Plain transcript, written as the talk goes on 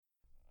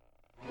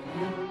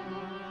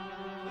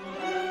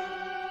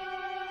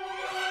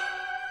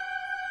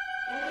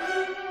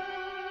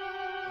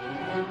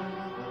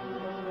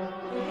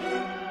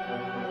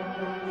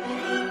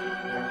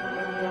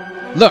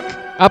Look,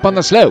 up on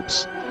the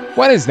slopes.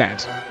 What is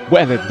that?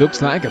 Well, it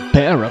looks like a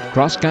pair of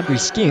cross-country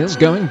skiers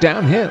going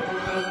downhill.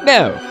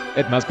 No,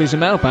 it must be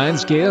some alpine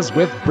skiers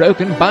with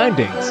broken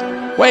bindings.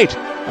 Wait,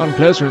 on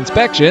closer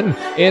inspection,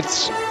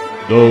 it's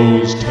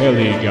those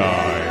telly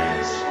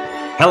guys.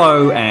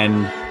 Hello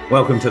and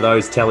welcome to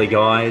Those Telly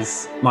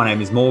Guys. My name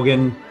is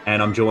Morgan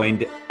and I'm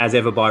joined as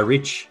ever by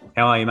Rich.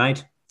 How are you,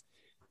 mate?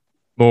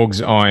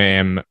 Morgs, I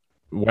am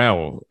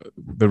well.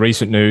 The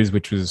recent news,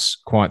 which was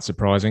quite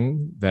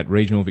surprising, that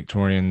regional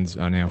Victorians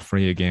are now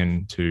free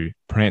again to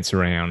prance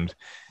around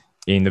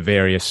in the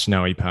various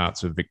snowy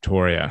parts of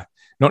Victoria.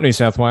 Not New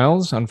South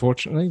Wales,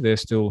 unfortunately. They're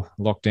still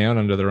locked down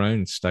under their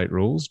own state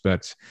rules,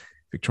 but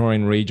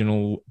Victorian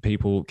regional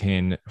people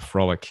can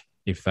frolic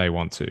if they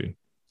want to.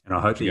 And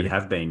I hope that you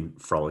have been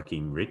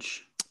frolicking,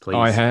 Rich. Please,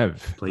 I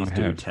have. Please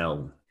do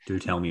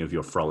tell me of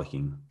your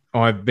frolicking.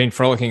 I've been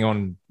frolicking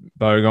on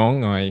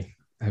Bogong. I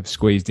have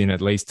squeezed in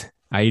at least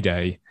a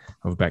day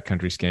of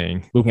backcountry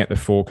skiing. Looking at the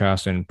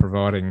forecast and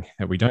providing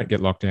that we don't get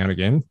locked down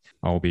again,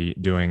 I'll be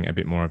doing a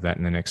bit more of that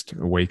in the next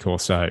week or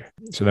so.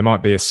 So there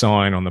might be a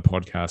sign on the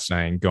podcast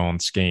saying "Gone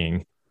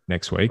skiing"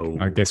 next week. Ooh.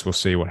 I guess we'll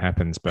see what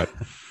happens. But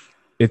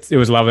it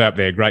was lovely up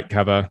there. Great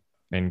cover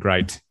and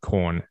great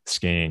corn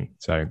skiing.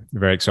 So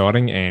very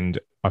exciting. And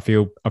I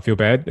feel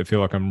bad. I feel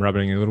like I'm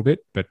rubbing a little bit,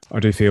 but I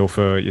do feel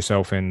for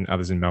yourself and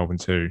others in Melbourne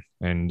too.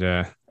 And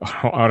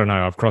I don't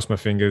know. I've crossed my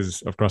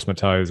fingers. I've crossed my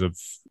toes.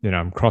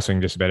 I'm crossing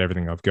just about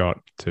everything I've got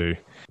to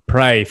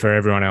pray for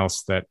everyone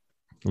else that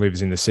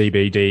lives in the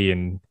CBD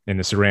and in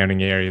the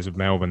surrounding areas of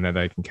Melbourne that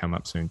they can come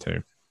up soon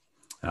too.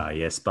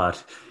 Yes,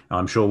 but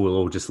I'm sure we'll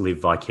all just live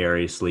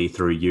vicariously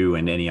through you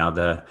and any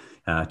other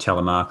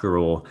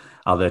telemarker or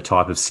other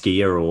type of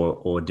skier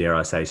or dare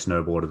I say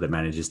snowboarder that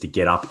manages to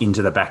get up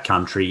into the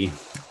backcountry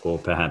or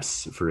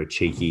perhaps for a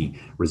cheeky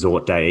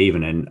resort day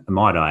even. And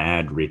might I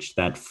add, Rich,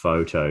 that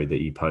photo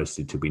that you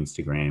posted to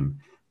Instagram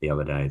the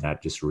other day,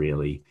 that just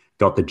really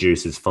got the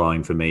juices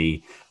flowing for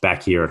me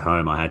back here at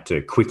home. I had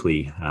to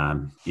quickly,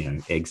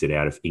 exit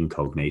out of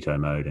incognito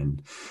mode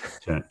and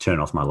turn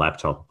off my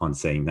laptop upon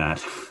seeing that.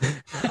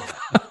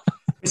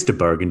 Mr.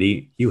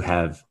 Burgundy, you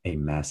have a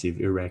massive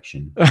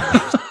erection.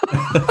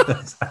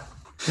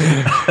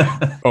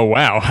 Oh,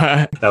 wow.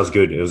 That was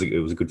good. It was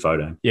a good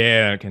photo.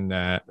 Yeah, I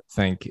can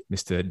thank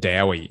Mr.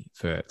 Dowie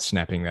for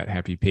snapping that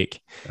happy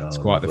pic. It's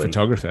quite lovely. the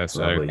photographer,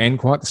 and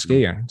quite the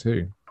skier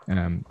too.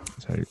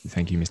 So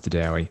thank you, Mr.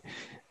 Dowie.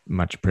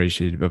 Much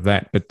appreciative of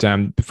that. But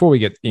before we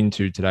get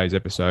into today's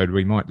episode,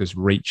 we might just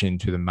reach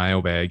into the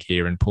mailbag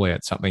here and pull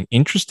out something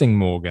interesting,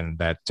 Morgan,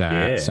 that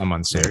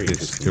someone sent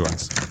this to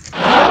us.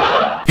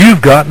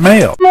 You've got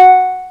mail.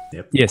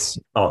 Yep. Yes.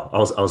 Oh,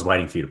 I was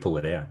waiting for you to pull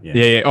it out.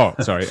 Yeah. Oh,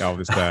 sorry. I'll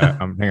just hang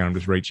on. I'm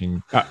just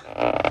reaching.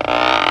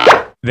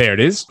 There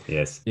it is.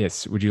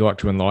 Yes. Would you like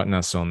to enlighten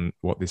us on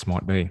what this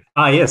might be?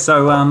 Yeah.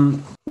 So,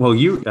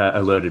 you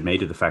alerted me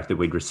to the fact that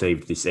we'd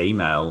received this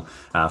email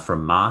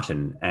from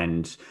Martin,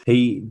 and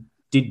he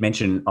did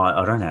mention,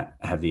 I don't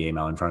have the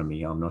email in front of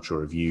me. I'm not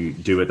sure if you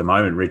do at the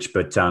moment, Rich,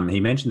 but he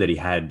mentioned that he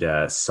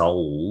had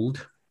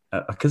sold,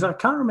 because I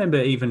can't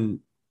remember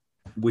even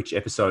which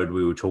episode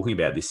we were talking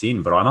about this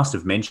in, but I must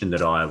have mentioned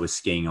that I was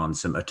skiing on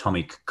some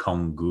atomic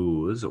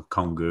congurs or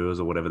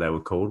whatever they were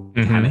called,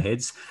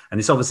 hammerheads. And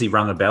this obviously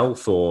rung a bell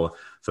for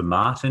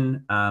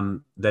Martin,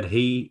 that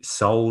he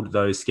sold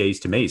those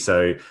skis to me.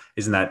 So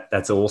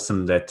that's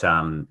awesome that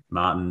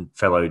Martin,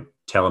 fellow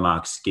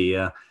telemark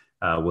skier,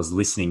 was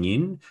listening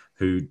in,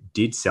 who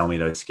did sell me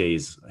those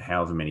skis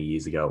however many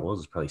years ago it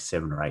was probably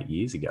 7 or 8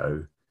 years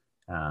ago.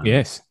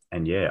 Yes.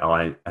 And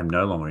I am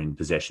no longer in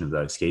possession of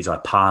those skis. I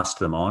passed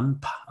them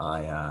on.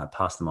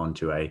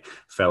 To a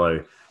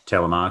fellow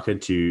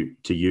telemarketer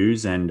to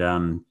use.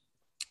 And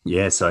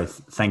so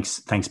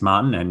thanks,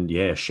 Martin.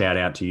 And shout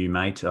out to you,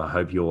 mate. I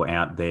hope you're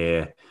out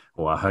there,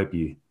 or I hope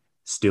you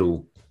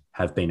still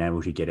have been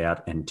able to get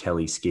out and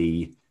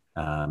tele-ski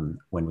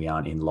when we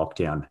aren't in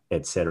lockdown,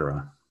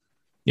 etc.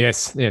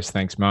 Yes.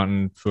 Thanks,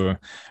 Martin, for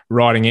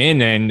writing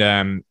in,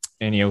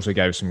 and he also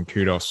gave some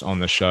kudos on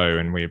the show,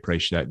 and we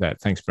appreciate that.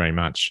 Thanks very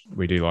much.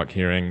 We do like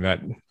hearing that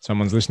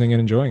someone's listening and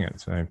enjoying it.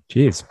 So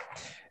cheers.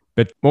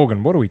 But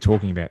Morgan, what are we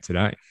talking about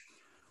today?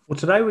 Well,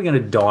 today we're going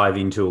to dive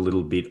into a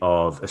little bit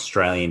of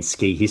Australian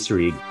ski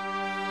history.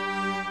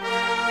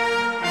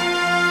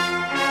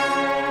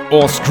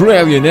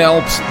 Australian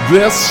Alps,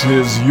 this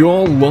is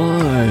your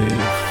life.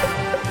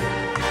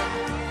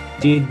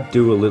 Did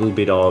do a little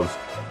bit of,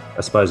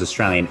 I suppose,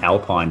 Australian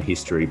alpine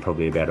history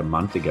probably about a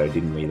month ago,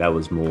 didn't we? That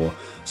was more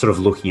sort of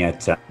looking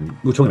at, we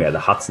were talking about the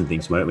huts and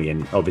things, weren't we?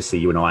 And obviously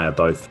you and I are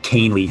both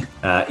keenly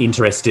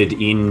interested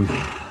in,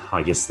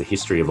 I guess, the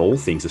history of all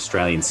things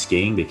Australian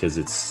skiing, because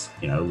it's,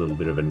 a little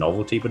bit of a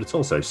novelty, but it's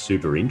also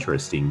super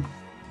interesting.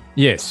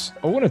 Yes.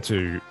 I wanted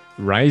to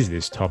raise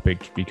this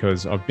topic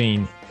because I've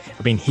been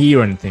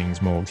hearing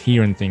things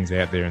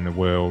out there in the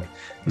world,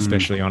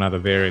 especially on other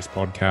various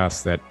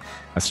podcasts, that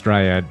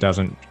Australia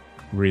doesn't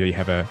really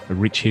have a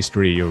rich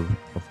history of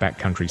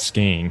backcountry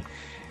skiing.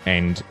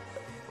 And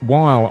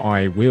while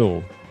I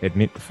will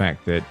admit the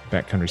fact that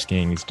backcountry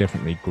skiing is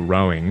definitely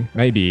growing,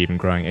 maybe even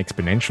growing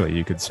exponentially,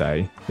 you could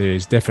say.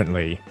 There's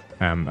definitely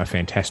a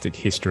fantastic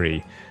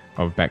history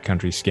of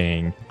backcountry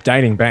skiing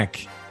dating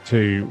back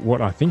to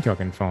what I think I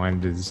can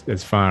find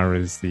as far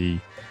as the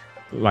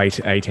late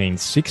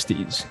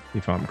 1860s,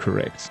 if I'm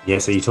correct. Yeah,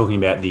 so you're talking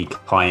about the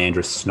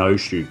Kyandra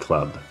Snowshoe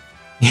Club.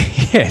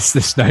 Yes,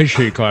 the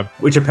Snowshoe Club.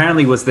 Which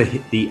apparently was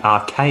the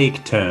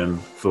archaic term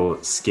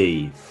for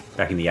ski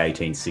back in the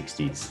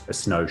 1860s, a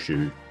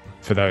snowshoe.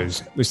 For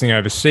those listening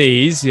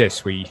overseas,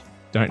 yes, we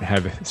don't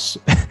have...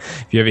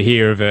 If you ever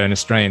hear of an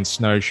Australian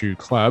snowshoe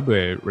club,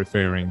 we're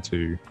referring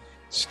to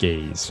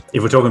skis.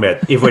 If we're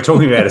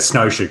talking about a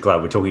snowshoe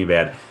club, we're talking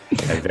about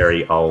a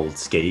very old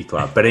ski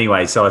club. But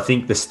anyway, so I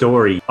think the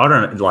story, I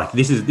don't know, like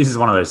this is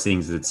one of those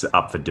things that's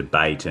up for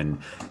debate, and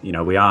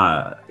we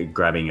are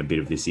grabbing a bit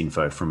of this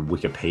info from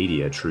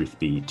Wikipedia, truth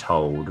be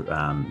told,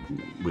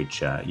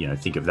 which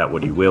think of that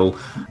what you will.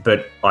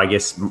 But I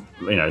guess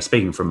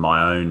speaking from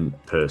my own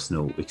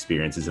personal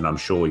experiences, and I'm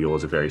sure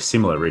yours are very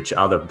similar, Rich.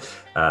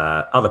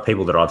 Other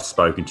people that I've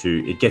spoken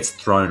to, it gets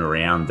thrown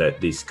around that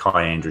this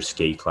Kyandra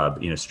Ski Club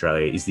in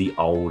Australia is the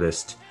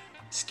oldest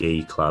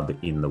ski club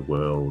in the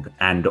world,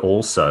 and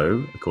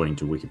also, according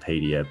to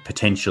Wikipedia,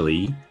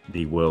 potentially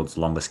the world's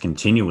longest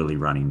continually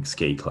running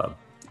ski club,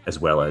 as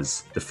well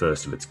as the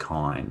first of its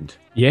kind.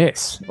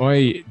 Yes,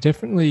 I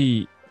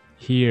definitely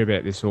hear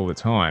about this all the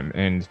time,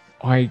 and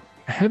I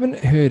haven't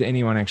heard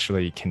anyone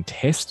actually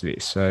contest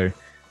this, so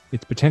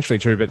it's potentially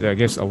true, but I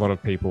guess a lot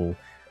of people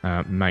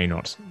may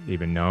not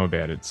even know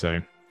about it, so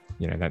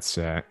that's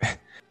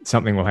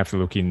something we'll have to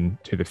look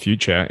into the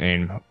future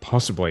and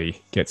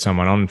possibly get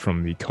someone on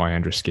from the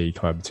Kyandra Ski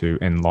Club to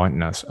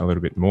enlighten us a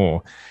little bit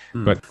more.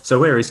 But so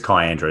where is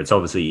Kyandra? It's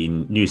obviously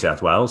in New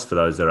South Wales, for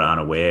those that are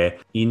unaware,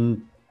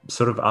 in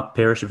sort of up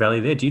Perisher Valley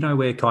there. Do you know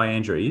where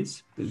Kyandra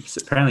is?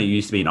 Apparently it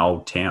used to be an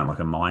old town, like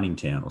a mining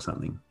town or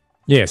something.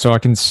 Yeah, so I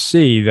can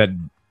see that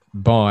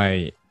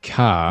by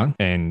car,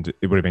 and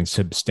it would have been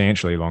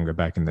substantially longer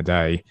back in the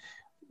day,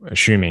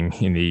 assuming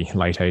in the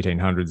late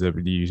 1800s they were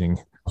using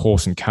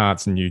horse and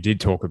carts, and you did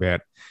talk about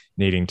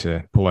needing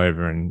to pull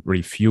over and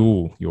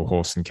refuel your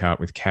horse and cart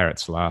with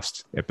carrots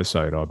last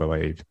episode, I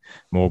believe.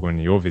 Morgan,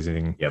 you're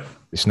visiting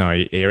the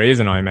snowy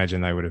areas, and I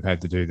imagine they would have had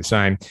to do the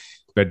same.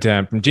 But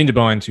from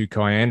Jindabyne to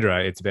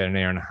Kyandra, it's about an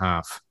hour and a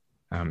half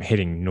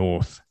heading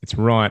north. It's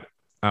right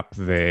up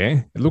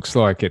there. It looks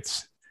like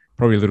it's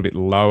probably a little bit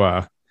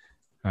lower,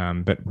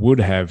 but would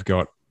have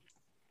got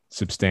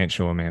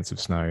substantial amounts of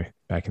snow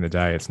back in the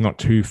day. It's not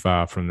too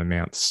far from the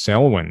Mount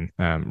Selwyn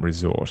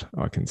resort,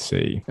 I can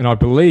see. And I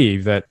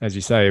believe that, as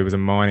you say, it was a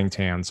mining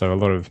town, so a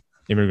lot of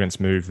immigrants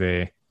moved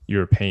there,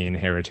 European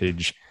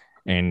heritage,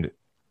 and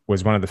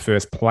was one of the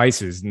first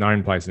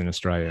known places in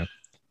Australia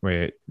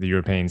where the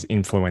Europeans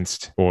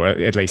influenced, or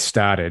at least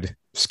started,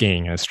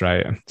 skiing in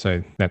Australia.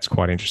 So that's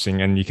quite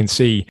interesting. And you can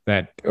see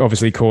that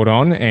obviously caught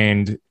on,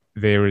 and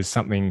there is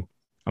something,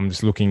 I'm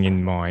just looking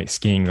in my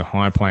Skiing the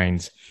High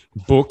Plains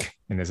book,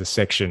 and there's a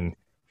section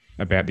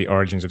about the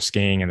origins of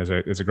skiing, and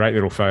there's a great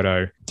little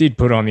photo. Did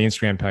put on the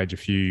Instagram page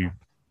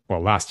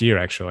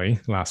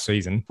last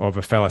season, of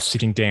a fella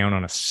sitting down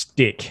on a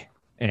stick,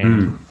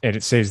 and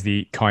it says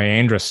the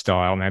Kyandra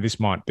style. Now, this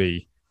might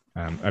be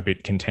a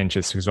bit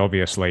contentious because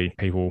obviously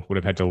people would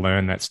have had to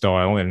learn that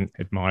style, and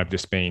it might have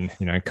just been,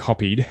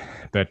 copied,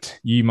 but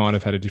you might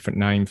have had a different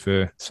name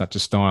for such a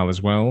style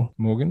as well,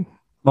 Morgan.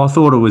 Well, I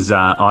thought it was,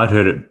 I'd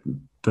heard it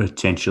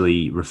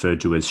potentially referred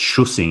to as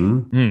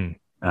schussing.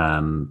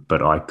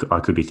 But I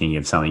could be thinking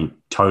of something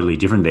totally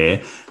different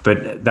there.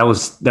 But that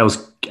was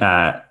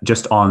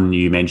just on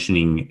you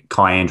mentioning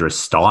Kyandra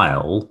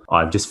style.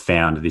 I've just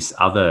found this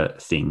other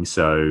thing.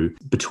 So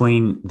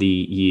between the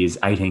years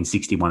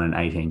 1861 and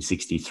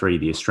 1863,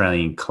 the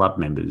Australian club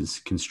members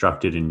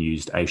constructed and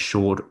used a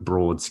short,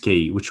 broad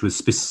ski, which was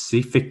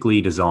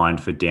specifically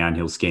designed for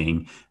downhill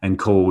skiing and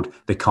called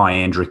the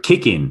Kyandra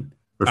kick-in,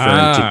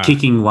 referring to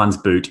kicking one's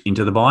boot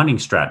into the binding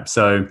strap.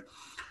 So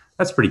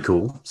that's pretty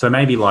cool. So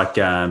maybe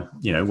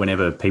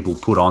whenever people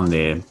put on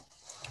their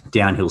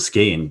downhill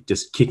ski and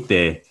just kick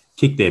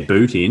their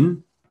boot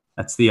in,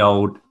 that's the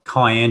old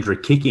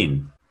Kyandra kick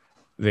in.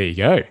 There you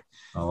go.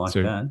 I like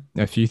that.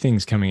 A few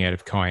things coming out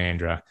of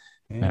Kyandra.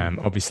 Yeah.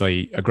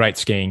 Obviously, a great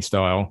skiing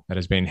style that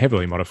has been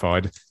heavily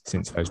modified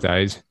since those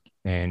days,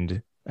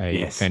 and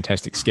a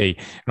fantastic ski.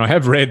 And I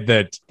have read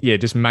that,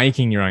 just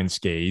making your own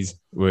skis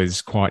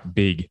was quite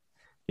big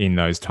in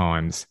those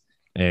times.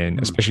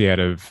 And especially out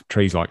of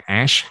trees like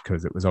ash,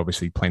 because it was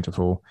obviously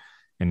plentiful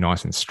and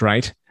nice and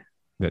straight,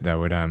 that they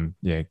would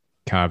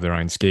carve their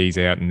own skis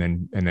out and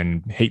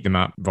then heat them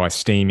up by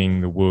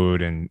steaming the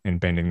wood and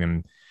bending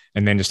them,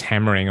 and then just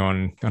hammering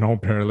on an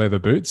old pair of leather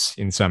boots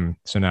in some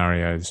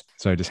scenarios.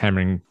 So just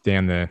hammering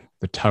down the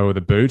toe of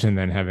the boot and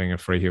then having a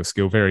freeheel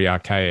skill. Very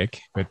archaic,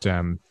 but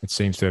it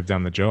seems to have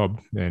done the job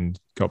and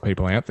got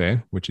people out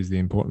there, which is the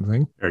important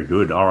thing. Very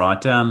good. All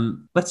right.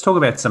 Let's talk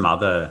about some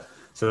other...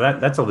 So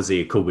that's obviously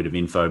a cool bit of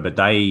info, but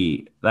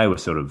they were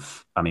sort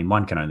of,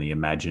 one can only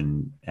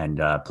imagine, and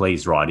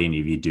please write in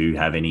if you do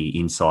have any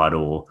insight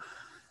or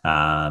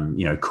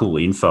cool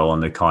info on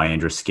the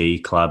Kyandra Ski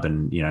Club.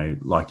 And,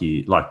 like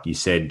you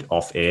said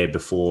off air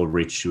before,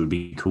 Rich, it would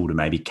be cool to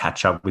maybe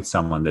catch up with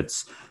someone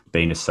that's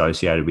been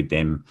associated with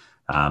them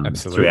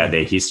throughout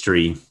their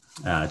history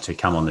to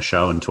come on the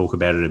show and talk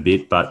about it a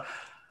bit. But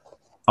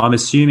I'm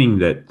assuming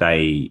that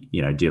they,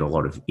 did a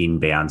lot of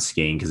inbound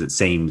skiing, because it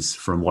seems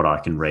from what I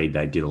can read,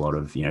 they did a lot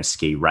of,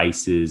 ski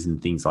races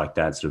and things like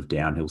that, sort of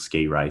downhill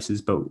ski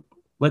races. But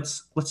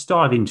let's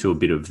dive into a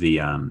bit of the,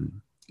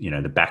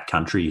 the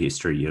backcountry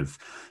history of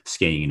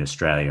skiing in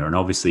Australia. And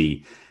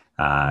obviously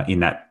in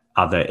that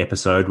other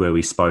episode where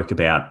we spoke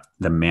about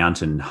the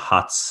mountain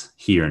huts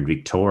here in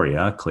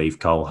Victoria, Cleve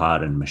Cole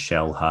Hut and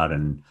Michelle Hut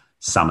and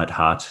Summit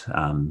Hut,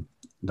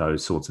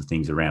 those sorts of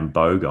things around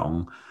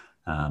Bogong,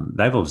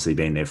 they've obviously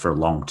been there for a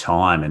long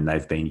time, and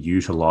they've been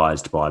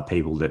utilised by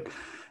people that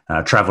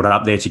travelled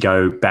up there to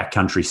go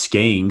backcountry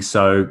skiing.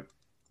 So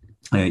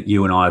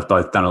you and I have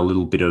both done a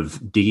little bit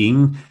of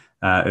digging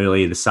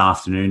earlier this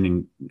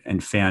afternoon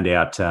and found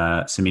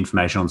out some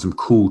information on some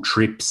cool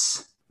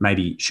trips.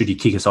 Maybe should you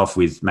kick us off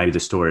with maybe the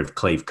story of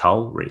Cleve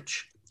Cole,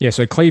 Rich? Yeah,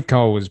 so Cleve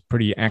Cole was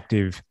pretty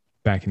active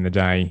back in the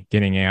day,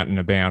 getting out and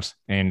about,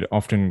 and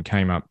often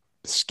came up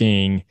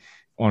skiing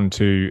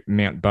onto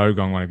Mount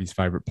Bogong, one of his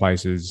favourite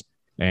places,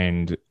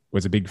 and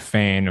was a big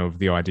fan of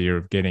the idea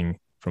of getting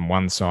from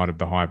one side of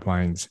the high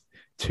plains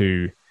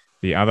to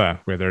the other,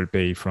 whether it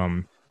be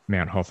from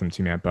Mount Hotham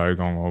to Mount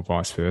Bogong or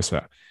vice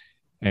versa.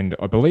 And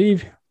I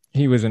believe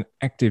he was an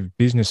active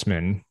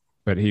businessman,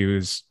 but he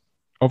was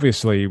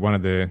obviously one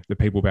of the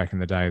people back in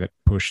the day that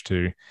pushed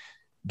to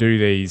do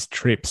these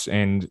trips,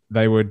 and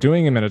they were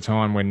doing them at a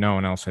time when no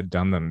one else had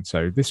done them.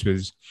 So this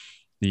was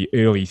the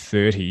early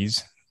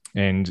 30s,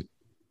 and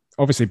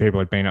obviously people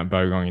had been up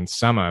Bogong in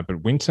summer,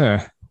 but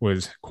winter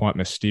was quite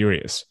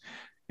mysterious,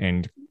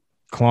 and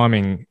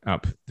climbing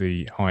up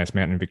the highest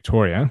mountain in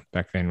Victoria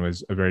back then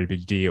was a very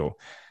big deal,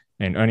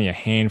 and only a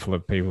handful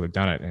of people had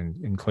done it,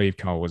 and Cleve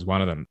Cole was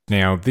one of them.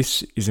 Now,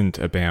 this isn't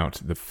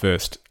about the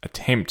first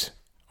attempt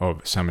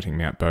of summiting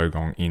Mount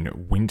Bogong in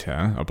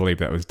winter. I believe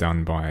that was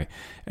done by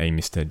a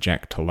Mr.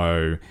 Jack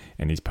Tollow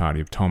and his party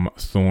of Tom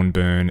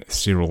Thornburn,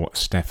 Cyril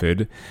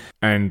Stafford,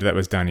 and that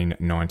was done in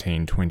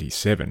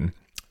 1927.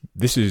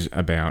 This is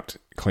about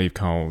Cleve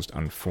Cole's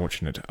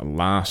unfortunate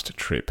last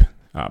trip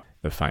up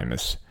the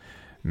famous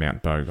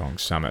Mount Bogong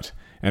summit,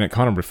 and it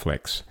kind of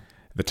reflects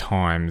the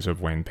times of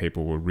when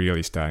people were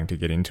really starting to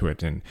get into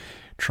it and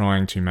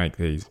trying to make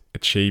these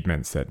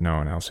achievements that no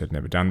one else had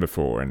never done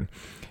before. And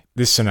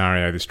this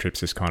scenario, this trip's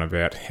just kind of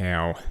about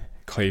how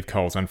Cleve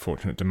Cole's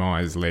unfortunate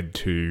demise led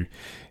to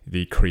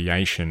the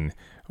creation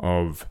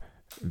of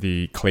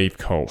the Cleve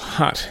Cole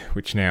Hut,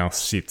 which now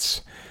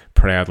sits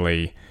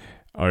proudly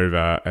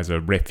over as a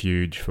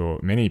refuge for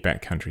many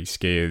backcountry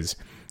skiers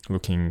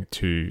looking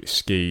to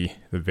ski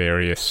the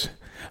various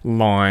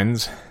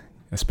lines,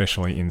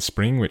 especially in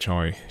spring, which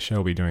I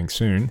shall be doing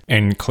soon.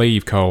 And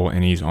Cleve Cole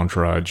and his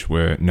entourage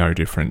were no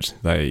different.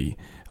 They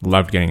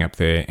loved getting up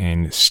there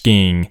and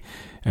skiing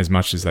as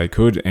much as they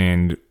could,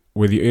 and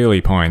were the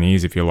early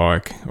pioneers, if you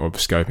like, of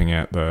scoping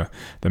out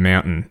the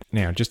mountain.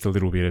 Now, just a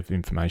little bit of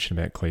information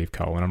about Cleve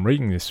Cole, and I'm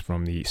reading this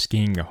from the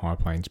Skiing the High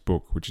Plains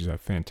book, which is a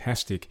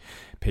fantastic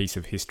piece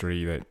of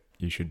history that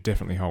you should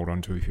definitely hold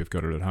on to if you've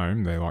got it at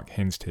home. They're like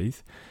hen's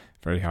teeth,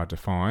 very hard to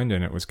find,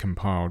 and it was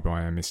compiled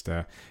by a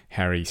Mr.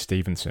 Harry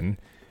Stevenson,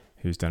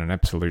 who's done an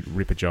absolute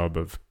ripper job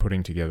of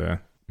putting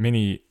together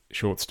many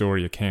short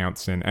story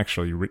accounts and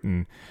actually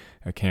written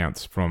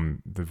accounts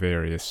from the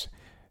various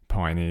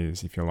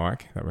pioneers, if you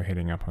like, that were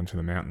heading up onto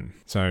the mountain.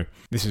 So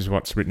this is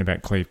what's written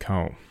about Cleve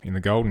Cole. In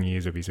the golden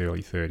years of his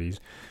early 30s,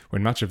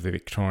 when much of the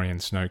Victorian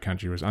snow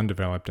country was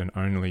undeveloped and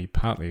only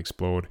partly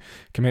explored,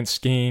 commenced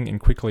skiing and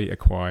quickly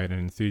acquired an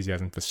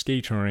enthusiasm for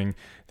ski touring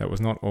that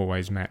was not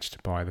always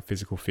matched by the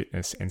physical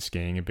fitness and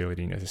skiing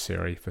ability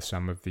necessary for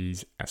some of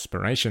these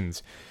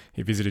aspirations.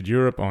 He visited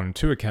Europe on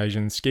 2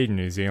 occasions, skied in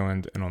New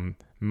Zealand, and on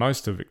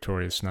most of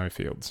Victoria's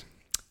snowfields.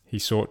 He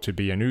sought to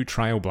be a new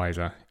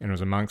trailblazer and was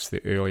amongst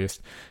the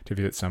earliest to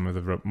visit some of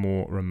the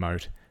more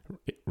remote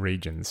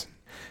regions.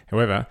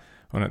 However,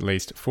 on at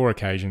least 4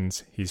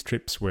 occasions, his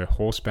trips were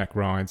horseback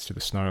rides to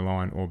the snow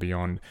line or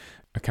beyond,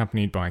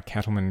 accompanied by a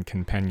cattleman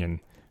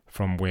companion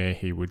from where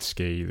he would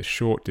ski the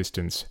short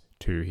distance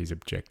to his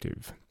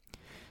objective.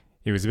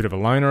 He was a bit of a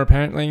loner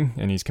apparently,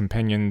 and his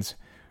companions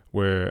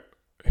were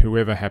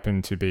whoever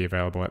happened to be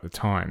available at the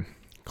time.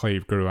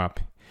 Cleve grew up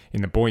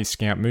in the Boy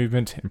Scout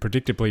movement and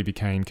predictably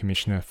became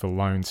Commissioner for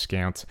Lone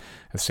Scouts,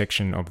 a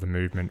section of the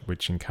movement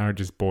which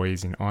encourages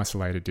boys in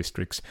isolated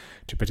districts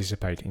to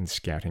participate in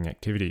scouting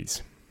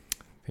activities.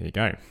 There you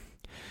go.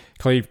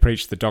 Cleve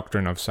preached the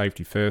doctrine of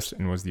safety first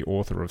and was the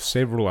author of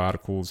several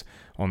articles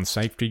on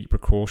safety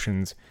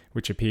precautions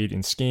which appeared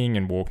in skiing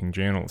and walking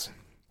journals.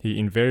 He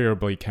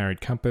invariably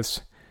carried compass,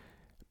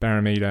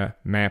 barometer,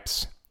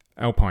 maps,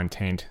 alpine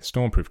tent,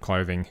 stormproof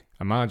clothing,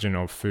 a margin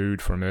of food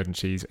for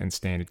emergencies, and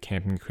standard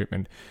camping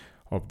equipment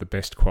of the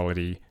best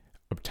quality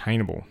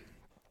obtainable.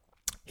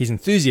 His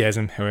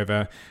enthusiasm,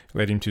 however,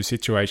 led him to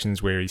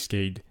situations where he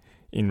skied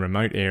in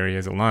remote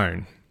areas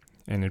alone.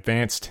 and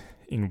advanced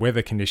in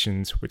weather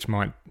conditions which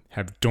might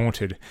have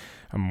daunted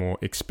a more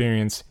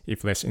experienced,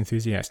 if less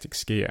enthusiastic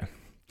skier.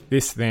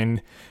 This,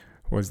 then,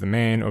 was the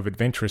man of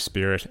adventurous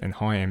spirit and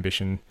high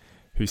ambition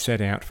who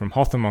set out from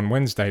Hotham on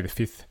Wednesday the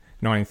 5th,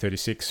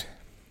 1936,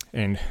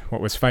 and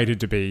what was fated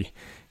to be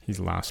his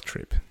last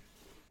trip.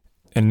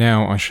 And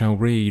now I shall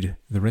read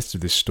the rest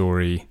of this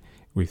story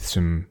with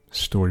some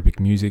storybook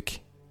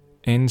music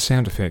and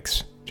sound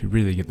effects to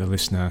really get the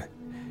listener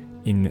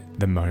in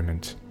the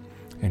moment.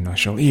 And I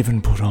shall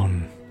even put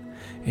on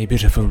a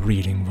bit of a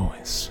reading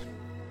voice.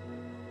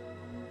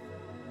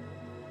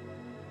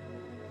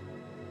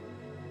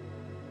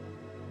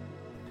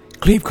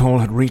 Cleve Cole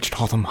had reached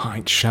Hotham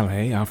Heights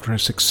Chalet after a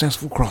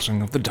successful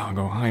crossing of the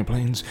Dargo High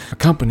Plains,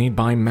 accompanied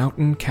by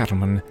mountain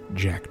cattleman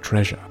Jack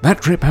Treasure.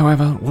 That trip,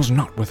 however, was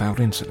not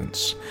without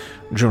incidents.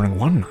 During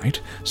one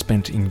night,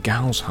 spent in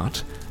Gal's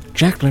hut,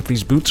 Jack left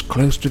his boots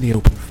close to the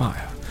open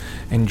fire,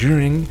 and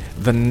during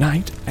the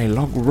night a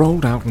log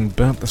rolled out and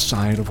burnt the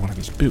side of one of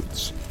his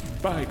boots.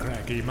 By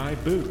cracky, my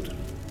boot.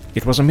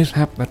 It was a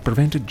mishap that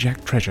prevented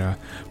Jack Treasure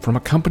from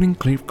accompanying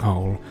Cleve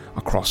Cole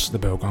across the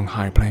Bogong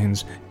High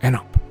Plains and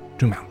up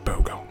to Mount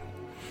Bogong.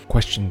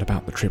 Questioned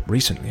about the trip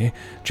recently,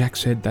 Jack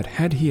said that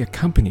had he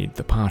accompanied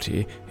the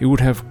party, he would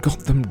have got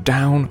them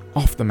down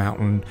off the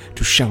mountain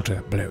to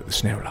shelter below the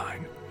snow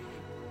line.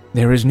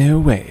 There is no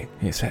way,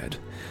 he said,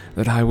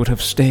 that I would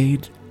have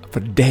stayed for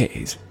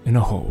days in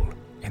a hole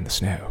in the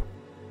snow.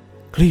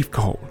 Cleve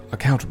Cole,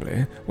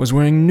 accountably, was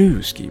wearing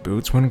new ski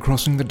boots when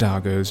crossing the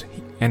Dargos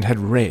and had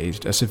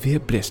raised a severe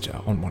blister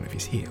on one of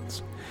his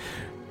heels.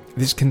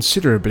 This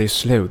considerably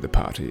slowed the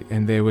party,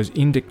 and there was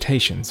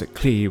indications that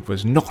Cleve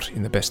was not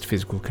in the best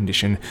physical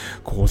condition,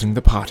 causing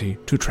the party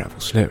to travel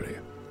slowly.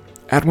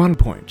 At one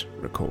point,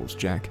 recalls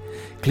Jack,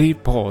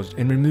 Cleve paused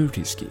and removed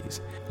his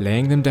skis,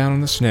 laying them down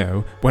on the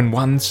snow when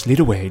one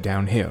slid away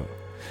downhill,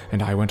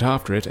 and I went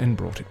after it and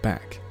brought it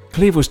back.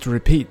 Cleve was to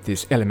repeat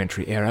this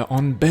elementary error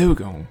on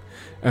Bogong,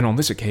 and on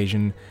this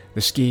occasion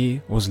the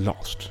ski was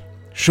lost.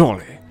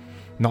 Surely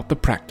not the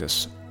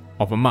practice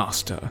of a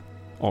master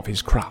of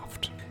his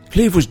craft.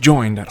 Cleve was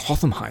joined at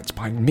Hotham Heights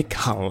by Mick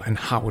Hull and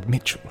Howard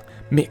Mitchell.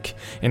 Mick,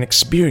 an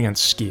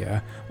experienced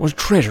skier, was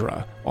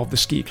treasurer of the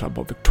Ski Club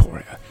of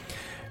Victoria,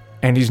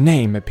 and his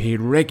name appeared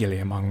regularly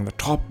among the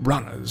top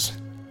runners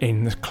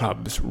in the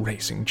club's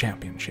racing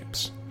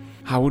championships.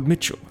 Howard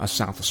Mitchell, a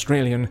South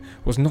Australian,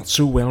 was not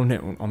so well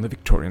known on the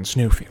Victorian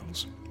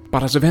snowfields,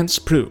 but as events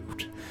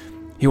proved,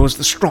 he was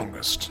the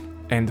strongest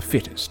and the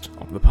fittest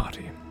of the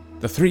party.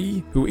 The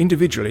three, who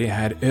individually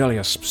had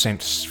earlier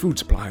sent food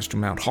supplies to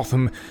Mount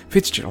Hotham,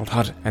 Fitzgerald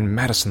Hut, and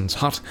Madison's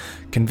Hut,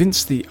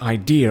 convinced the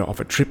idea of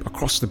a trip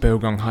across the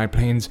Bogong High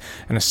Plains,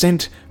 an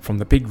ascent from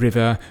the Big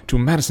River to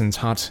Madison's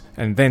Hut,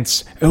 and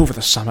thence over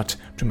the summit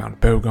to Mount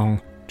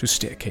Bogong to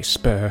Staircase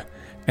Spur,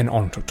 and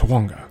on to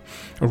Tawonga,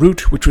 a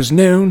route which was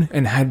known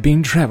and had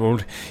been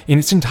travelled in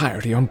its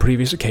entirety on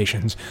previous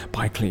occasions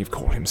by Cleve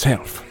Cole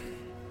himself.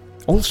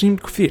 All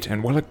seemed fit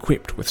and well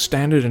equipped with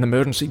standard and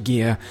emergency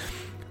gear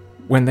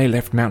when they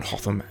left Mount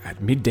Hotham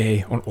at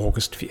midday on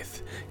August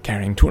 5th,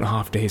 carrying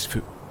 2.5 days'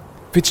 food.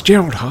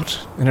 Fitzgerald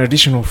Hut, an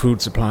additional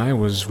food supply,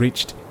 was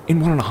reached in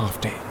 1.5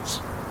 days,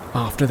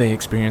 after they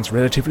experienced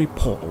relatively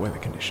poor weather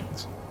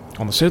conditions.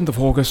 On the 7th of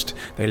August,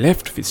 they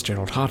left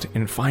Fitzgerald Hut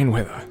in fine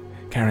weather,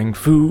 carrying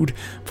food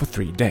for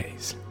 3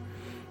 days.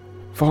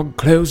 Fog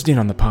closed in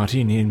on the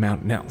party near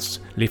Mount Nels,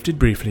 lifted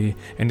briefly,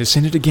 and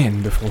descended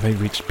again before they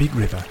reached Big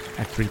River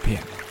at 3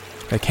 p.m.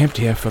 They camped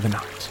here for the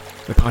night.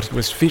 The party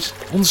was fit,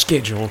 on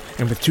schedule,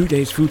 and with 2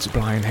 days' food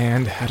supply in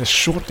hand, had a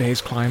short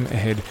day's climb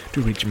ahead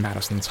to reach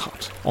Madison's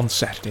Hut on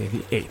Saturday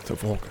the 8th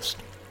of August.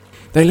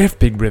 They left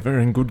Big River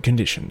in good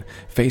condition,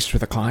 faced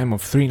with a climb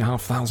of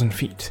 3,500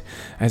 feet.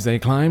 As they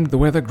climbed, the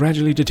weather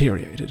gradually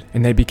deteriorated,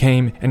 and they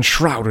became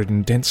enshrouded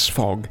in dense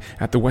fog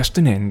at the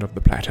western end of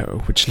the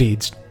plateau which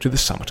leads to the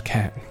summit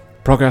cairn.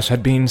 Progress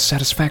had been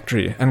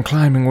satisfactory, and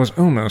climbing was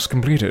almost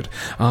completed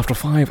after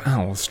 5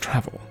 hours'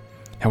 travel.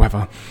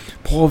 However,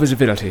 poor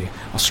visibility,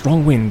 a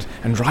strong wind,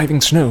 and driving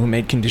snow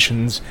made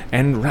conditions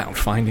and route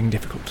finding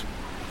difficult.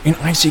 In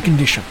icy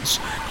conditions,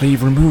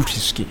 Cleve removed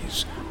his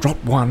skis,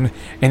 dropped one,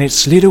 and it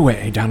slid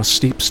away down a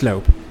steep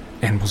slope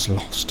and was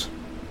lost.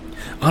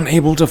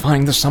 Unable to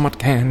find the summit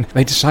cairn,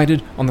 they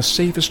decided on the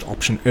safest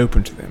option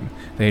open to them.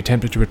 They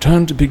attempted to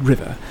return to Big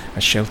River,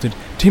 a sheltered,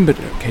 timbered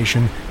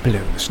location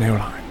below the snow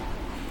line.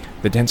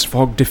 The dense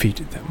fog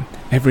defeated them.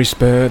 Every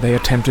spur they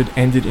attempted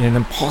ended in an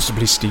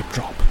impossibly steep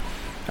drop.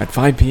 At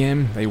 5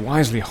 p.m., they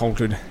wisely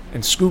halted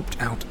and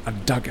scooped out a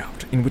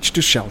dugout in which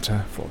to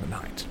shelter for the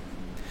night.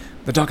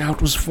 The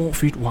dugout was 4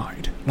 feet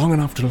wide, long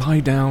enough to lie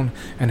down,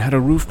 and had a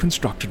roof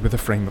constructed with a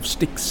frame of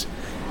sticks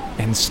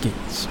and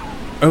skis,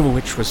 over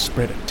which was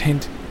spread a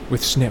tent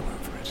with snow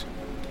over it.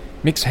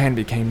 Mick's hand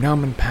became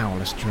numb and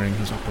powerless during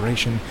his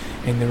operation,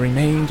 and they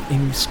remained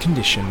in this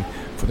condition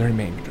for the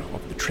remainder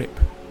of the trip.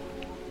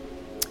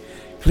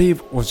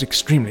 Cleve was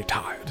extremely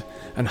tired,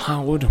 and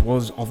Howard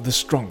was of the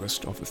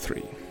strongest of the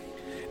three.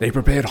 They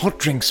prepared hot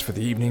drinks for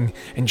the evening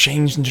and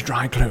changed into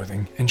dry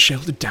clothing and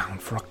sheltered down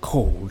for a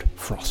cold,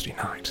 frosty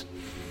night.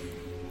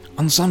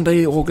 On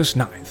Sunday, August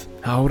 9th,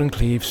 Howard and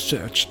Cleve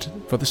searched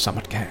for the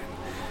Summit Cairn,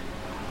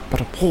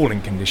 but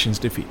appalling conditions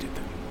defeated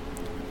them.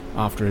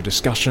 After a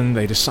discussion,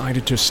 they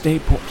decided to stay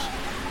put,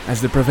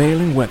 as the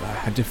prevailing weather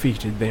had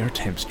defeated their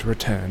attempts to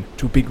return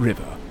to Big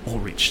River or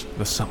reach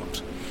the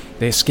summit.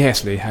 They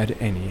scarcely had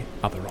any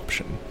other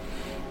option.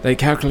 They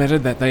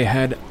calculated that they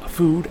had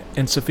food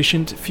and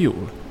sufficient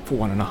fuel for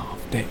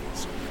 1.5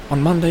 days.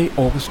 On Monday,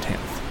 August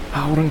 10th,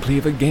 Howard and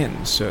Cleve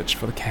again searched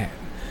for the cairn,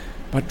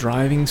 but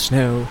driving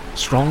snow,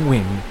 strong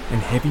wind,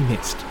 and heavy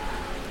mist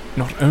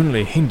not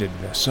only hindered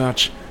their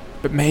search,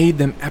 but made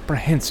them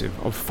apprehensive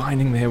of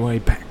finding their way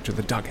back to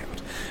the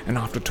dugout, and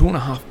after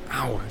 2.5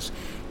 hours,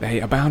 they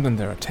abandoned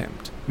their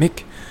attempt.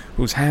 Mick,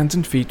 whose hands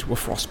and feet were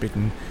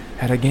frostbitten,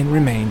 had again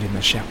remained in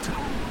the shelter,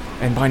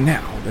 and by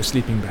now their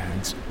sleeping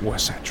bags were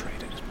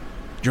saturated.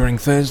 During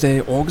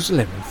Thursday, August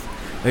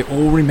 11th, they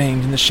all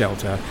remained in the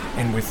shelter,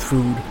 and with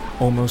food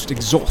almost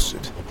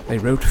exhausted, they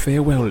wrote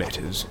farewell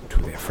letters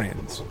to their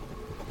friends.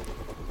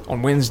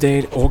 On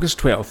Wednesday, August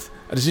 12th,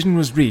 a decision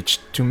was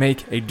reached to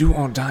make a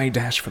do-or-die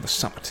dash for the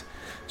summit.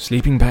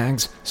 Sleeping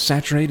bags,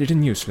 saturated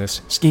and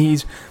useless,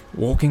 skis,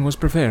 walking was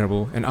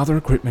preferable, and other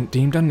equipment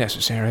deemed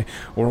unnecessary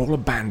were all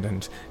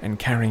abandoned, and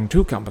carrying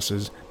 2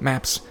 compasses,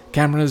 maps,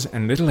 cameras,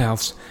 and little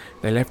else,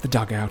 they left the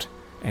dugout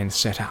and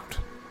set out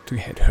to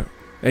head home.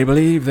 They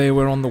believed they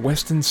were on the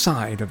western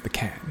side of the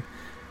cairn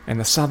and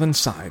the southern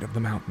side of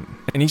the mountain.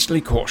 An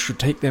easterly course should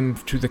take them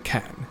to the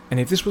cairn, and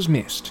if this was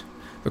missed,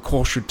 the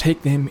course should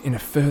take them in a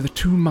further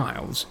 2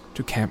 miles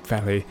to Camp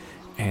Valley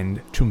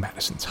and to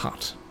Madison's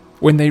hut.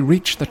 When they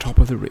reached the top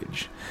of the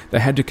ridge, they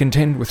had to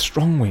contend with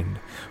strong wind,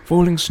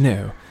 falling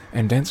snow,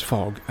 and dense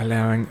fog,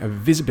 allowing a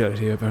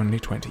visibility of only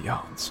 20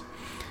 yards.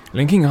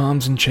 Linking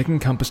arms and checking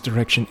compass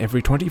direction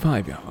every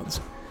 25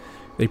 yards,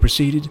 they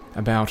proceeded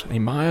about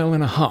 1.5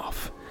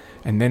 miles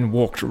and then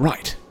walked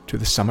right to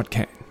the summit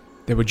cairn.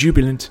 They were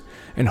jubilant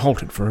and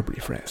halted for a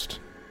brief rest.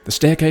 The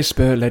staircase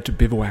spur led to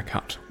Bivouac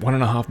Hut,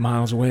 1.5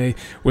 miles away,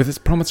 with its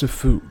promise of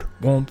food,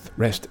 warmth,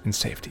 rest, and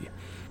safety.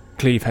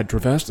 Cleve had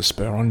traversed the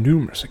spur on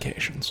numerous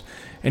occasions,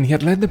 and he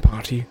had led the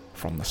party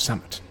from the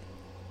summit.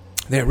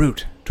 Their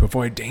route, to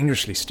avoid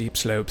dangerously steep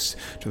slopes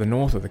to the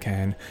north of the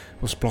cairn,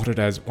 was plotted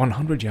as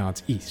 100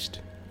 yards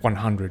east,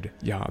 100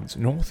 yards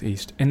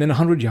northeast, and then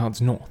 100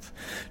 yards north,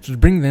 to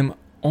bring them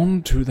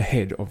on to the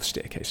head of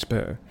Staircase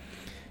Spur.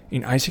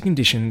 In icy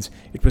conditions,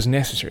 it was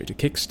necessary to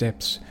kick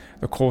steps.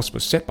 The course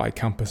was set by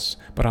compass,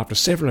 but after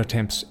several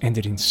attempts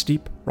ended in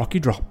steep, rocky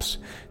drops,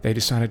 they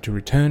decided to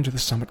return to the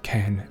summit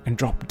cairn and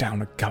drop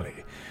down a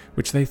gully,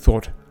 which they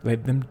thought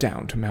led them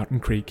down to Mountain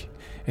Creek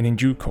and in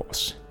due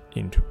course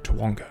into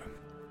Tawonga.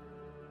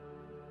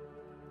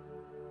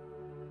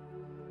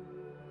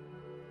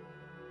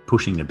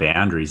 Pushing the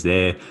boundaries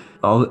there.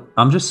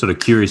 I'm just sort of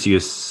curious.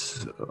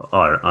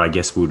 I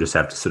guess we'll just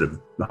have to sort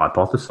of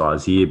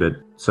hypothesize here, but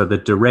so the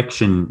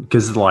direction,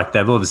 because like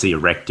they've obviously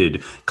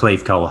erected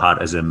Cleve Cole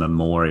Hut as a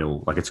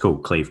memorial, like it's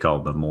called Cleve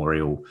Cole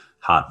Memorial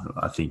Hut.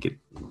 I think it,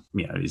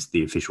 is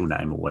the official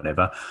name or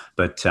whatever.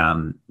 But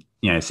so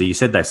you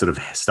said they sort of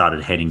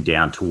started heading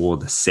down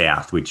toward the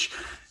south, which,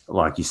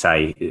 like you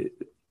say,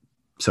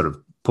 sort of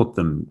put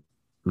them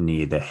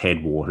near the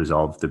headwaters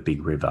of the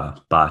Big River,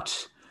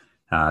 but.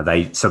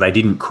 They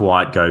didn't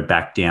quite go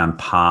back down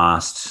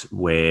past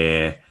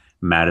where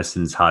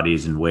Madison's hut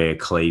is and where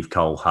Cleve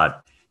Cole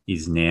Hut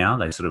is now.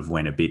 They sort of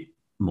went a bit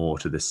more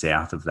to the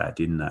south of that,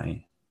 didn't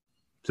they?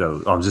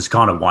 So I was just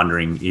kind of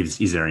wondering, is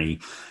there any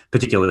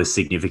particular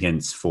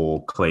significance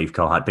for Cleve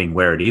Cole Hut being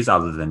where it is,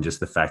 other than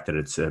just the fact that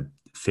it's a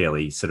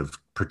fairly sort of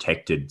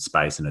protected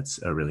space and it's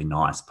a really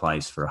nice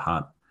place for a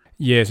hut?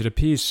 Yes, it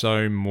appears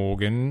so,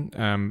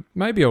 Morgan.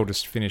 Maybe I'll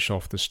just finish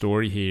off the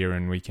story here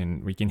and we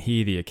can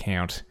hear the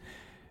account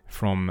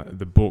from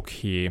the book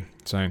here.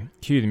 So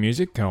cue the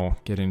music. I'll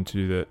get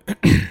into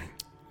the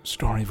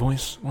story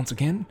voice once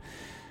again.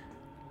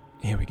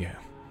 Here we go.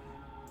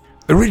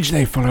 The ridge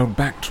they followed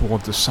back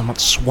towards the summit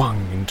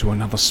swung into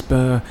another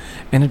spur,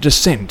 and a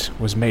descent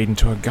was made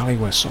into a gully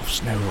where soft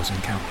snow was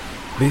encountered.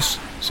 This,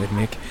 said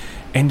Mick,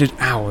 ended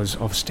hours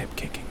of step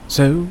kicking.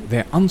 So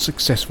their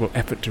unsuccessful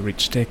effort to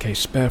reach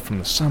Staircase Spur from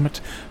the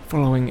summit,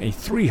 following a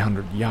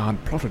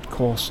 300-yard plotted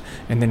course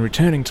and then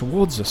returning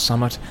towards the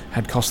summit,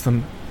 had cost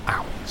them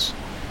hours.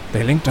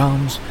 They linked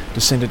arms,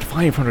 descended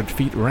 500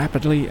 feet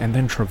rapidly, and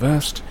then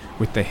traversed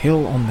with the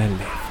hill on their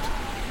left,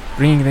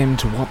 bringing them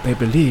to what they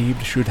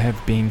believed should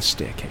have been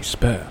Staircase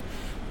Spur.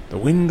 The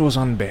wind was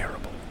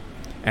unbearable,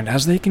 and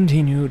as they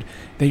continued,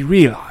 they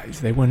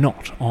realized they were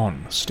not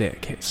on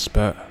Staircase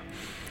Spur.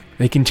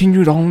 They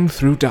continued on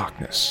through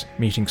darkness,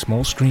 meeting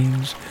small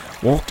streams,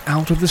 walked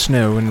out of the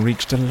snow and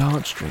reached a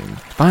large stream.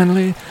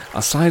 Finally,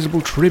 a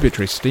sizable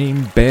tributary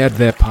stream bared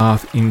their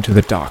path into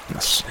the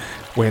darkness,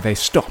 where they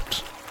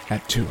stopped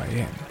at 2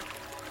 a.m.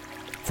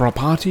 For a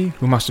party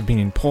who must have been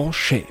in poor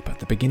shape at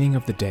the beginning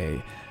of the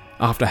day,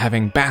 after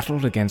having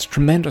battled against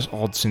tremendous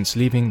odds since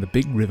leaving the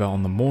Big River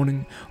on the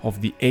morning of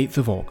the 8th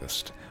of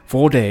August,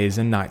 4 days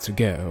and nights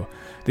ago,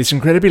 this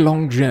incredibly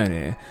long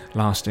journey,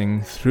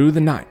 lasting through the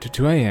night to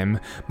 2 a.m.,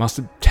 must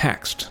have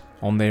taxed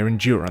on their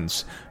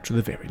endurance to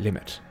the very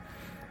limit.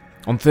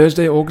 On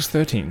Thursday, August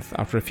 13th,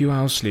 after a few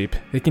hours' sleep,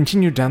 they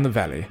continued down the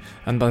valley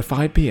and by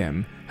 5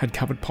 p.m. had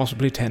covered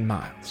possibly 10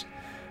 miles.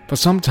 For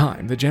some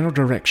time, the general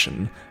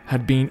direction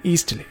had been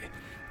easterly,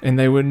 and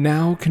they were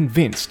now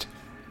convinced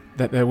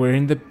that they were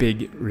in the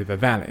Big River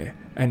Valley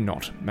and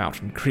not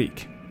Mountain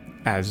Creek,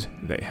 as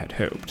they had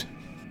hoped.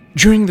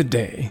 During the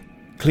day,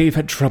 Cleve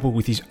had trouble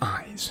with his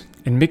eyes,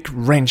 and Mick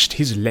wrenched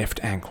his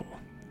left ankle.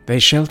 They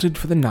sheltered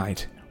for the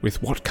night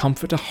with what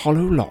comfort a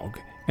hollow log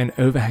and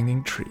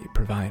overhanging tree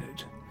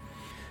provided.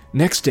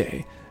 Next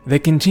day, they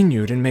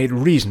continued and made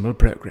reasonable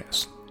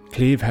progress.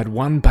 Cleve had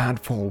one bad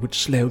fall which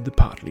slowed the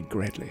party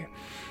greatly.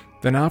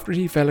 Then after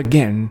he fell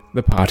again,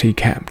 the party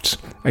camped,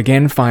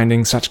 again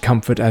finding such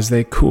comfort as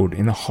they could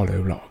in a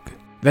hollow log.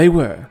 They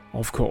were,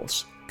 of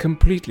course,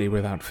 completely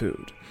without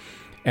food,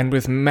 and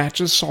with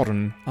matches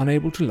sodden,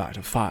 unable to light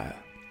a fire.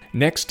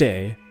 Next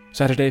day,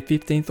 Saturday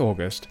 15th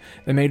August,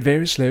 they made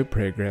very slow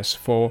progress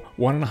for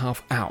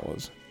 1.5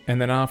 hours, and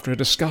then after a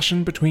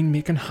discussion between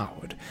Mick and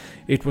Howard,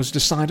 it was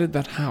decided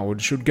that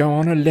Howard should go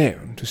on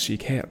alone to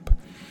seek help.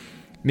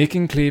 Mick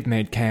and Cleve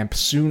made camp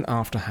soon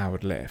after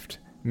Howard left,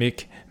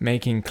 Mick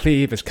making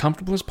Cleve as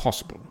comfortable as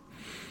possible.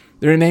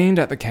 They remained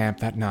at the camp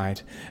that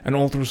night and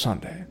all through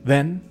Sunday.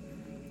 Then,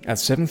 at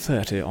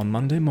 7:30 on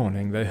Monday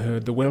morning, they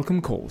heard the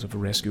welcome calls of a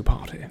rescue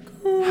party.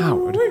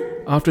 Howard,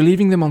 after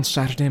leaving them on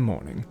Saturday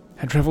morning,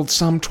 had travelled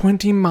some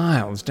 20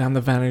 miles down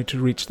the valley to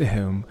reach the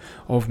home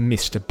of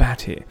Mr.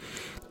 Batty,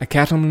 a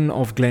cattleman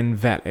of Glen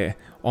Valley,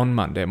 on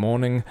Monday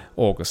morning,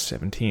 August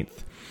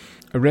 17th.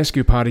 A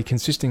rescue party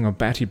consisting of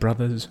Batty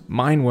brothers,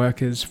 mine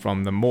workers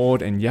from the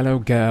Maud and Yellow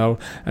Girl,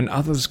 and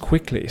others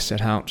quickly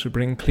set out to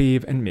bring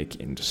Cleve and Mick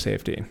into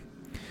safety.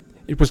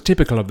 It was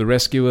typical of the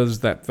rescuers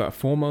that the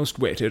foremost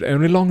waited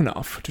only long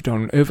enough to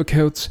don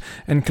overcoats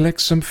and collect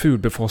some food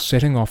before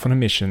setting off on a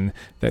mission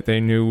that they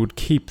knew would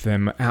keep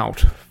them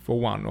out for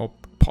 1 or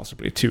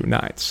possibly 2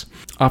 nights.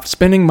 After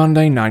spending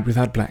Monday night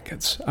without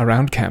blankets,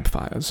 around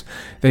campfires,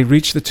 they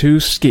reached the 2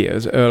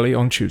 skiers early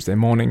on Tuesday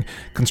morning,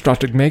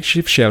 constructed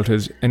makeshift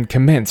shelters, and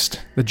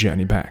commenced the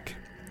journey back.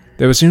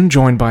 They were soon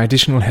joined by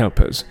additional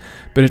helpers,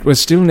 but it was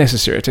still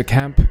necessary to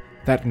camp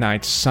that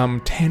night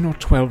some 10 or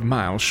 12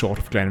 miles short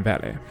of Glen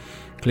Valley.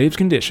 Cleve's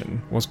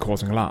condition was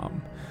causing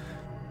alarm,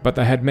 but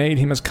they had made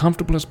him as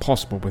comfortable as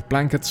possible with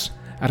blankets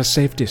at a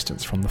safe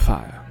distance from the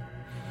fire.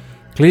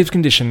 Cleve's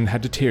condition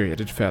had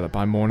deteriorated further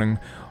by morning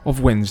of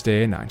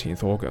Wednesday,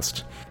 19th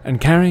August, and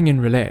carrying in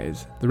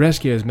relays, the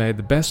rescuers made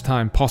the best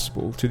time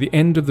possible to the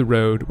end of the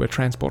road where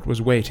transport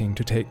was waiting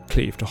to take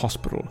Cleve to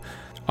hospital.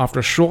 After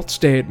a short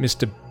stay at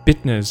Mr.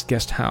 Bittner's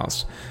guest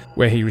house,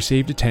 where he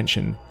received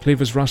attention, Cleve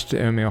was rushed to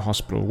Omeo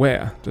Hospital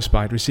where,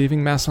 despite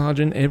receiving massage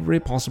and every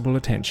possible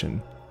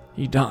attention,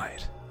 he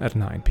died at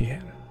 9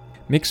 p.m.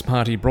 Mick's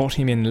party brought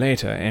him in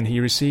later and he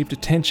received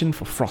attention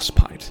for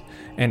frostbite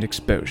and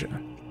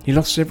exposure. He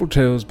lost several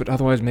toes but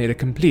otherwise made a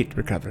complete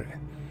recovery.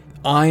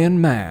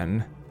 Iron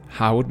Man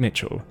Howard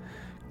Mitchell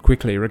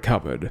quickly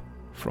recovered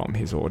from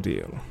his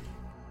ordeal.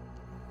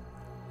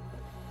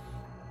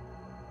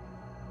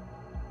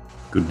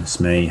 Goodness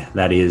me,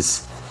 that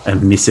is a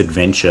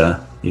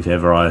misadventure, if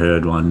ever I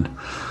heard one.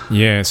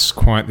 Yes,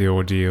 quite the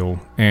ordeal.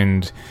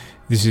 And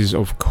this is,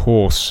 of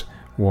course,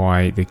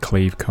 why the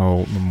Cleve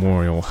Cole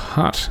Memorial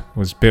Hut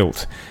was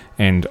built.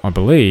 And I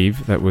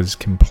believe that was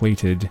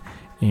completed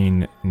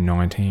in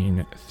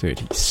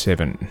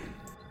 1937.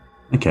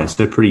 Okay,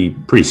 so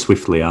pretty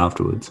swiftly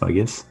afterwards, I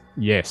guess.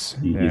 Yes.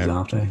 Years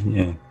after,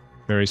 yeah.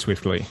 Very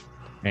swiftly.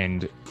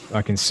 And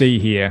I can see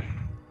here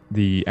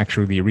the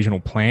original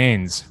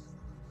plans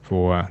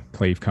for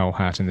Cleve Cole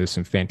Hut, and there's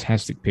some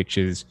fantastic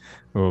pictures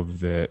of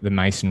the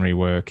masonry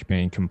work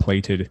being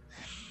completed.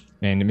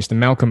 And Mr.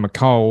 Malcolm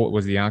McColl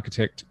was the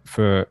architect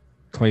for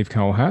Cleve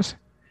Cole Hut,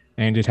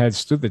 and it has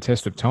stood the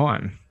test of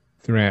time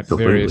throughout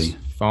various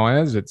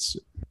fires. It's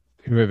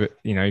whoever,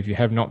 if you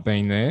have not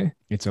been there,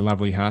 it's a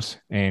lovely hut,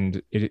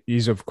 and it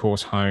is, of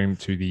course, home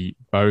to the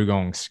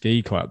Bogong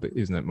Ski Club,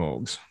 isn't it,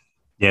 Morgs?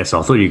 Yes,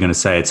 I thought you were going to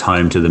say it's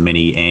home to the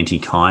many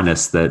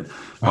anti-kynists that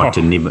like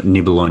to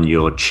nibble on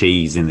your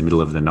cheese in the middle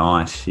of the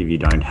night if you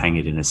don't hang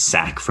it in a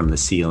sack from the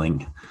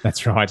ceiling.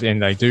 That's right, and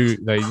they do.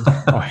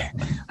 I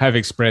have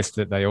expressed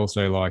that they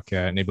also like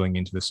nibbling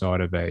into the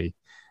side of a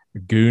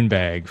goon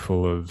bag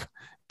full of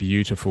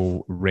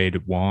beautiful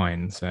red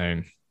wine.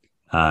 So,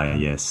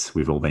 yes,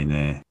 we've all been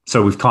there.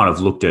 So we've kind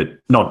of looked at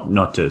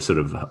not to sort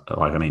of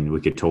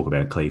we could talk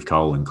about Cleve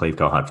Cole and Cleve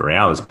Cole Hut for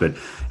hours, but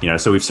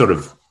so we've sort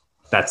of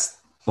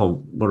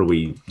Well, what are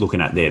we looking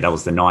at there? That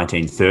was the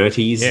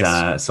 1930s.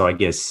 Yes. So I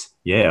guess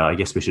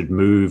we should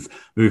move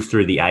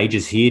through the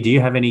ages here. Do you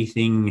have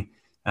anything?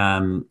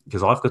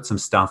 Because I've got some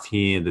stuff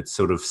here that's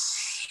sort of,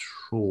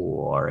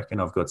 I reckon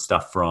I've got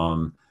stuff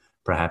from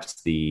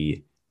perhaps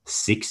the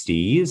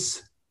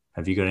 60s.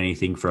 Have you got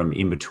anything from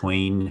in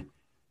between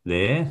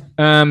there?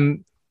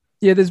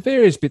 Yeah, there's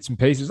various bits and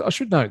pieces. I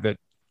should note that,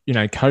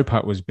 Cope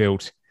Hut was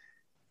built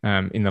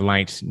in the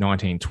late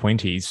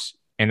 1920s.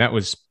 and that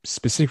was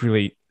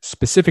specifically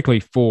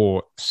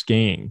for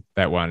skiing,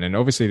 that one. And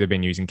obviously they've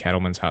been using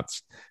cattlemen's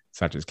huts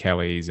such as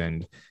Kelly's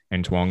and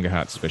Twonga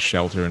huts for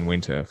shelter in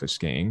winter for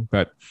skiing.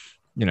 But,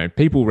 you know,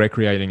 people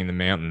recreating in the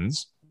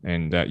mountains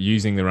and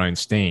using their own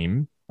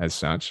steam as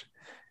such,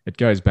 it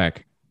goes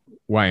back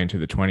way into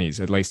the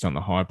 20s, at least on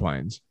the high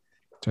plains.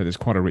 So there's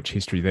quite a rich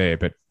history there.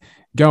 But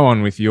go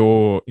on with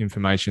your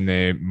information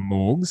there,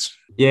 Morgs.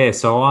 Yeah,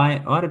 so I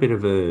had a bit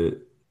of a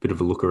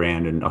look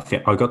around, and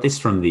I got this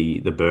from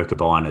the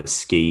Birkebeiner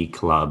Ski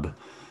Club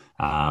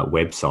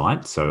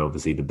website. So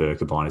obviously the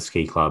Birkebeiner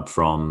Ski Club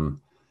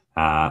from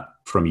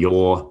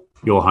your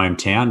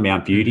hometown,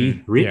 Mount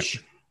Beauty, Rich.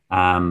 Yep.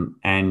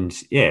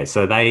 And yeah,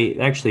 so they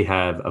actually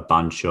have a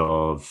bunch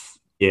of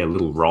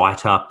little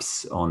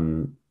write-ups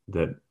on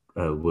that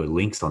were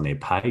links on their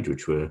page,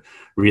 which were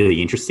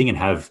really interesting, and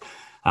have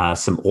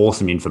some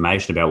awesome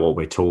information about what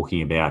we're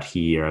talking about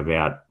here,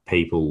 about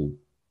people,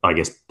 I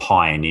guess,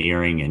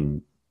 pioneering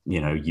and,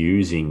 you know,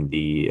 using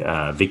the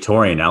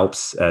Victorian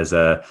Alps as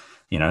a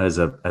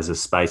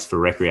space for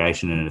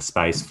recreation and a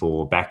space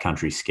for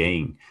backcountry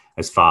skiing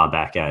as far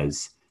back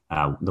as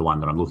the one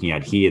that I'm looking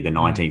at here, the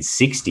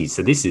 1960s.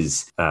 So this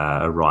is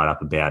a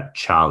write-up about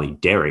Charlie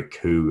Derrick,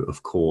 who,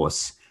 of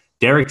course,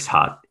 Derrick's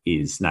hut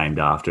is named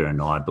after,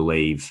 and I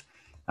believe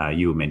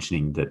you were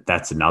mentioning that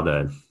that's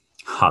another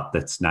hut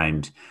that's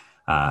named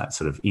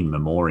sort of in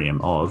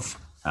memoriam of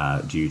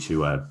due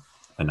to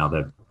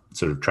another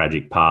sort of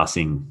tragic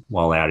passing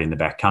while out in the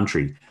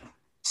backcountry.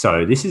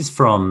 So this is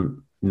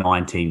from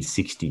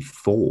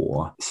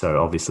 1964.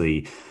 So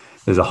obviously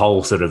there's a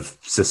whole sort of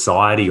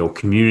society or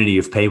community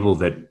of people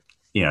that,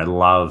 you know,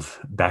 love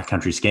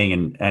backcountry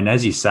skiing. And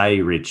as you say,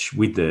 Rich,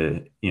 with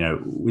the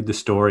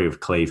story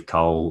of Cleve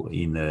Cole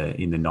in the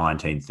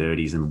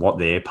 1930s and what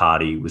their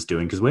party was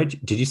doing, because where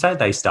did you say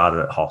they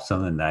started at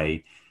Hotham, and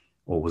they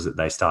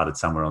started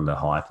somewhere on the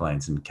high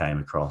plains and came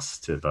across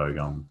to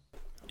Bogong?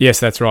 Yes,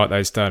 that's right.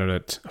 They started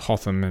at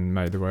Hotham and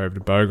made their way over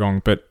to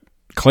Bogong, but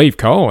Cleve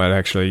Cole had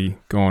actually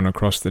gone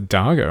across the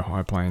Dargo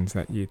high plains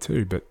that year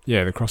too. But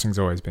yeah, the crossing's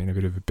always been a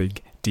bit of a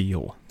big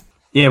deal.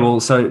 Yeah, well,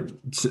 so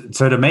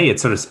to me,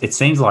 it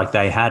seems like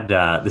they had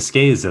the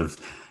skiers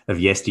of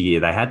yesteryear.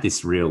 They had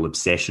this real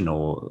obsession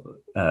or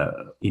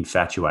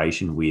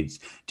infatuation with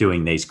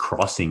doing these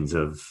crossings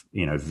of,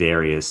 you know,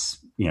 various,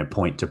 you know,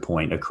 point to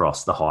point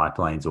across the high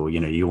plains, or, you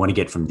know, you want to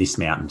get from this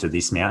mountain to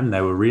this mountain.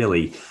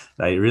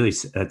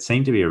 It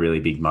seemed to be a really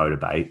big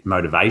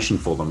motivation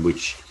for them,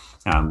 which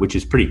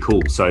is pretty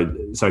cool.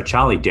 So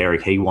Charlie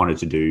Derrick, he wanted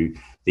to do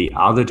the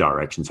other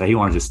direction. So he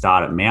wanted to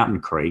start at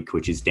Mountain Creek,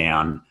 which is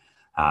down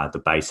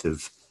the base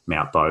of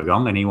Mount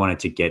Bogong, and he wanted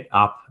to get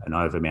up and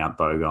over Mount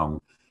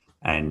Bogong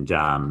and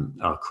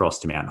across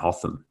to Mount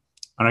Hotham.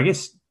 And I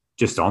guess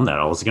just on that,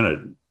 I was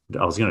going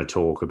to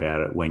talk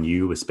about it when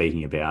you were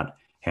speaking about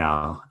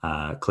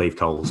how Cleve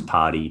Cole's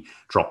party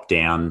dropped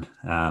down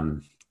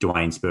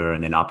Dwayne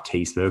and then up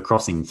T-Spur,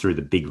 crossing through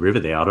the big river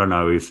there. I don't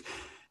know if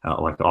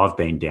I've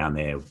been down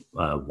there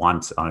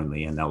once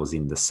only, and that was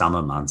in the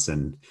summer months,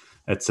 and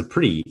it's a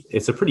pretty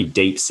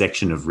deep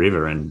section of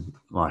river. And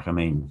like, I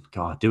mean,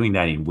 God, doing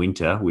that in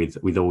winter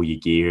with all your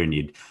gear, and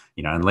you'd,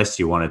 you know, unless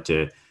you wanted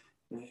to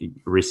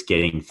risk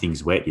getting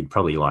things wet, you'd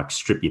probably like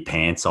strip your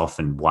pants off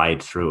and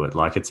wade through it.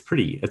 Like, it's a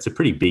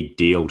pretty big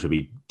deal to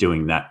be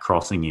doing that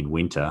crossing in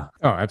winter.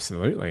 Oh,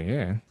 absolutely,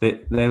 yeah.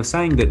 They were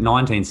saying that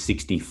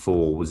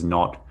 1964 was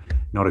not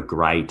a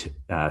great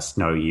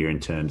snow year in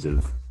terms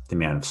of the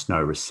amount of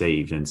snow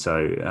received, and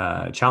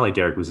so Charlie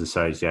Derrick was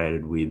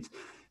associated with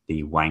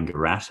the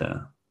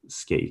Wangaratta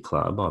Ski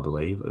Club, I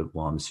believe.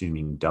 Well, I'm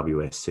assuming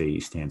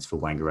WSC stands for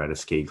Wangaratta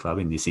Ski Club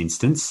in this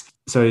instance.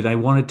 So they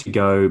wanted to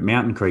go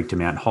Mountain Creek to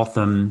Mount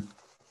Hotham,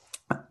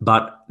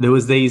 but there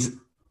was these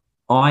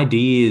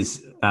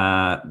ideas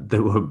that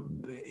were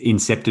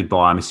incepted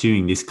by, I'm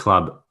assuming, this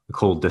club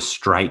called the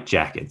Straight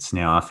Jackets.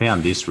 Now, I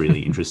found this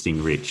really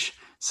interesting, Rich.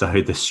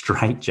 So the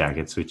Straight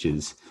Jackets, which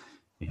is,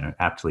 you know,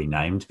 aptly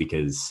named,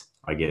 because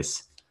I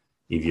guess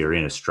if you're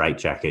in a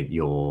straitjacket,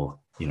 you're,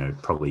 you know,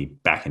 probably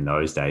back in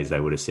those days, they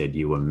would have said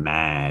you were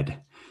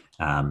mad.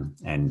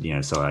 And, you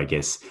know, so I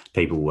guess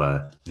people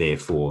were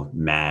therefore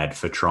mad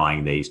for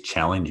trying these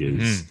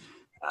challenges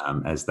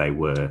as they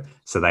were.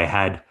 So they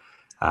had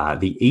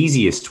the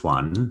easiest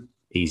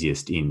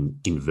in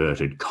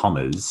inverted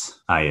commas.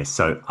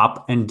 So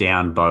up and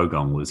down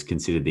Bogong was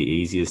considered the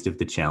easiest of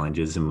the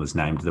challenges and was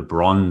named the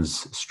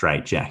Bronze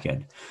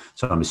Straitjacket.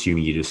 So I'm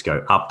assuming you just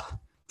go up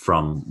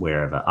from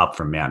wherever, up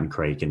from Mountain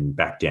Creek and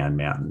back down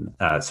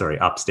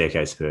up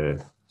Staircase Spur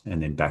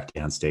and then back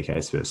down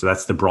Staircase Spur. So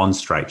that's the Bronze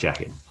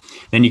Straitjacket.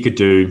 Then you could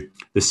do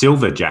the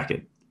Silver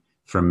Jacket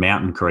from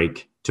Mountain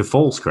Creek to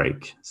Falls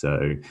Creek.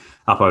 So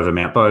up over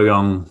Mount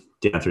Bogong,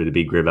 down through the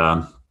Big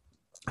River,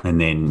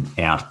 and then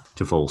out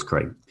to Falls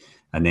Creek.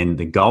 And then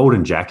the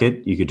Golden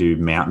Jacket, you could do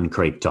Mountain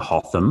Creek to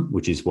Hotham,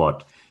 which is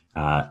what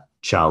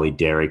Charlie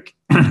Derrick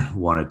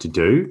wanted to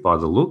do by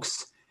the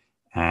looks.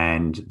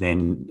 And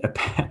then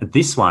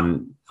this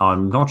one,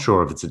 I'm not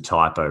sure if it's a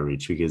typo,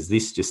 Rich, because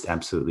this just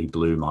absolutely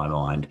blew my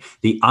mind.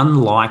 The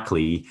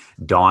unlikely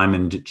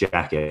diamond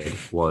jacket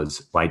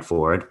was, wait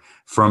for it,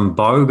 from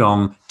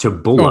Bogong to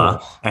Buller.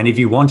 Oh. And if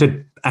you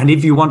wanted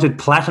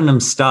platinum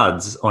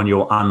studs on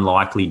your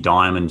unlikely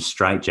diamond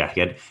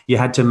straitjacket, you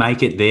had to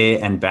make it there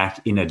and back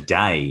in a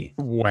day.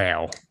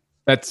 Wow.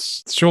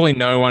 That's surely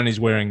no one is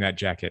wearing that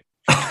jacket.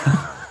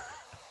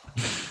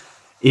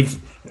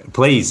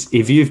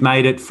 If you've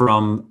made it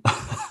from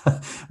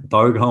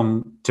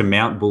Bogong to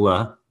Mount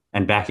Buller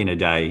and back in a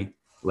day,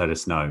 let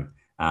us know.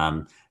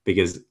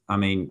 Because, I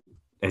mean,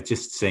 it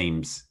just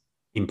seems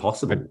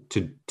impossible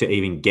to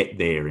even get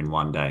there in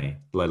one day,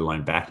 let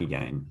alone back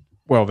again.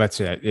 Well,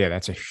 that's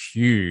a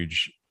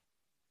huge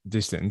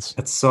distance.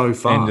 It's so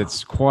far. And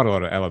it's quite a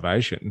lot of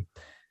elevation.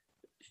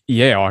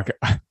 Yeah,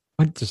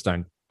 I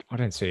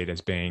don't see it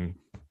as being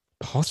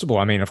possible.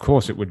 I mean, of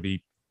course it would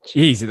be,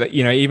 geez,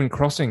 even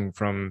crossing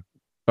from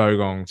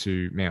Bogong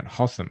to Mount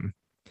Hotham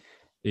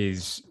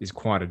is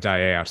quite a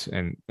day out,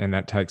 and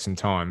that takes some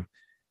time.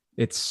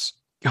 It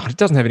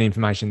doesn't have any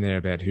information there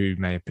about who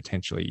may have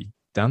potentially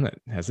done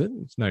it, has it?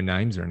 There's no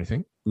names or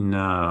anything.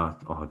 No.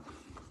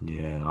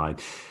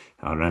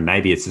 I don't know.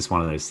 Maybe it's just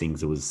one of those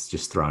things that was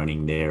just thrown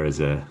in there as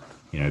a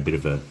bit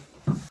of a,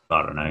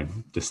 I don't know,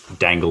 just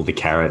dangle the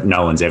carrot.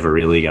 No one's ever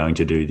really going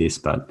to do this,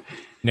 but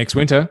next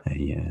winter.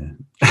 Yeah.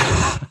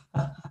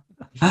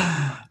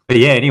 But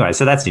yeah, anyway,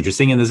 so that's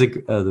interesting. And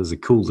there's a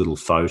cool little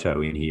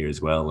photo in here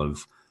as well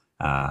of,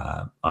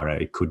 I don't know,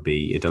 it could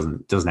be, it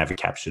doesn't have a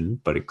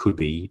caption, but it could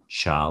be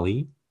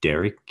Charlie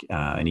Derrick,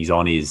 and he's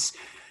got his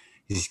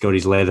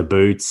leather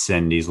boots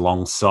and his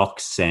long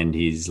socks and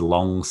his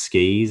long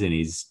skis and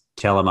his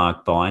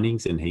telemark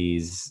bindings, and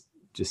he's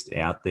just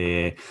out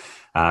there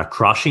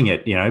crushing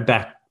it,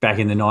 back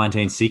in the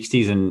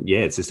 1960s. And yeah,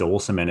 it's just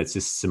awesome. And it's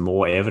just some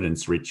more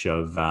evidence, Rich,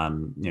 of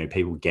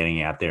people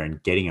getting out there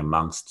and getting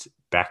amongst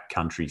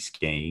backcountry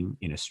skiing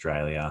in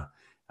Australia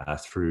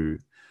through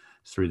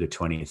the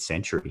 20th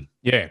century.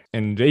 Yeah,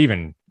 and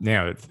even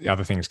now that the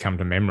other things come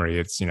to memory,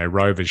 it's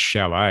Rover's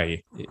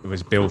Chalet. It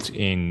was built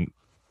in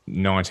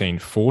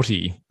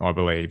 1940, I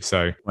believe.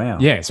 So wow,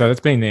 yeah, so that's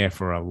been there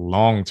for a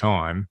long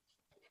time,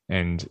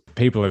 and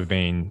people have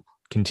been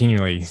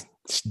continually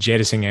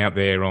jettisoning out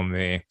there on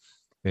their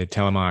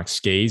telemark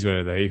skis,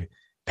 whether they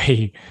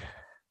be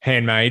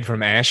handmade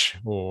from ash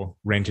or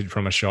rented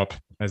from a shop,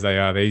 as they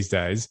are these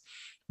days.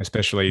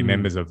 Especially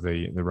members of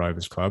the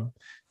Rovers Club.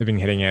 They've been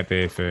heading out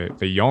there for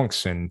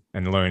yonks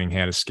and learning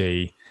how to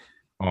ski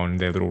on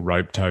their little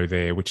rope tow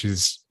there, which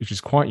is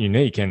quite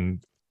unique.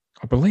 And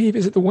I believe,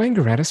 is it the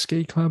Wangaratta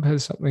Ski Club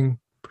has something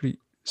pretty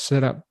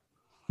set up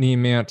near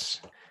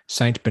Mount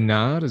St.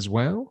 Bernard as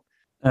well?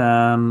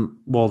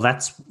 Well,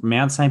 that's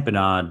Mount St.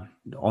 Bernard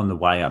on the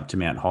way up to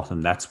Mount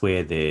Hotham. That's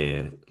where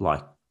their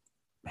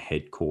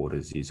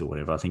headquarters is or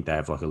whatever. I think they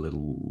have a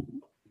little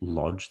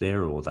lodge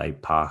there, or they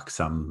park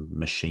some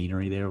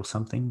machinery there or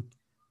something.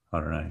 I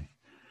don't know.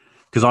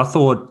 Because I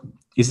thought,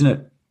 is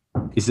it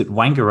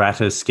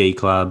Wangaratta Ski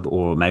Club,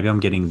 or maybe I'm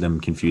getting them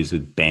confused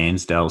with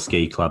Bairnsdale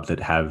Ski Club that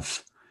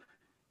have,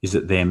 is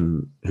it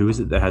them, who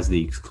is it that has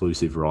the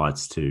exclusive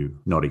rights to,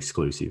 not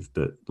exclusive,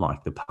 but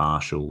the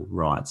partial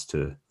rights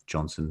to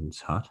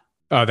Johnson's Hut?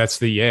 Oh, that's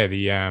the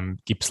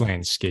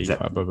Gippsland Ski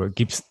Club.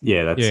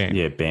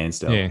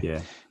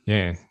 Bairnsdale.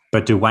 Yeah.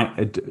 But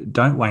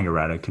don't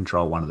Wangaratta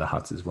control one of the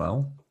huts as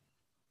well?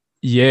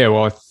 Yeah,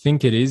 well, I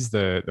think it is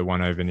the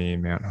one over near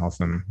Mount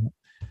Hotham.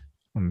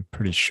 I'm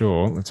pretty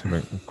sure. Let's have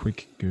a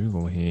quick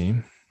Google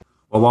here.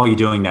 Well, while you're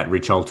doing that,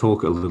 Rich, I'll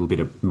talk a little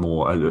bit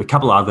more. A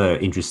couple other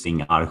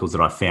interesting articles that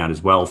I found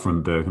as well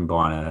from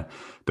Birkebeiner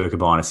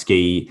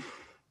Ski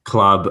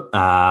Club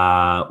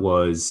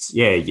was,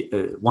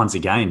 once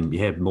again, you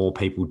have more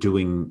people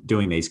doing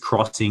these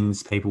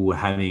crossings. People were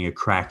having a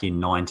crack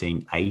in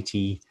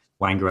 1980.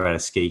 Wangaratta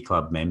Ski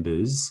Club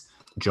members,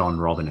 John,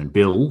 Robin and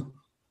Bill,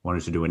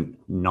 wanted to do a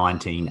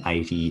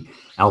 1980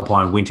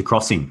 Alpine winter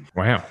crossing.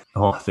 Wow.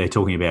 Oh, they're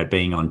talking about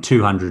being on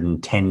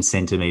 210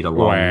 centimetre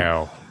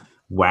long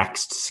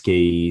waxed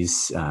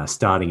skis,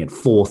 starting at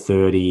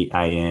 4:30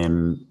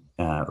 a.m.,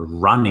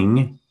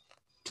 running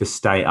to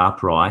stay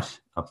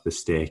upright up the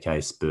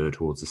staircase spur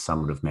towards the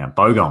summit of Mount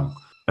Bogong.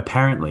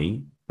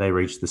 Apparently, they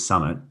reached the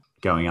summit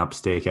going up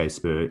staircase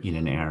spur in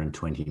an hour and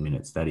 20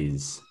 minutes. That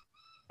is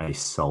a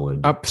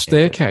solid up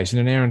staircase in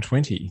an hour and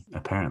 20.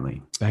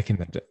 Apparently, back in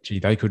the day,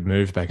 they could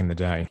move back in the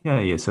day.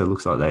 Yeah. So it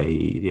looks like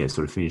they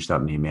sort of finished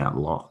up near Mount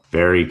Lock.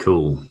 Very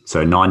cool. So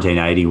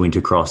 1980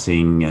 winter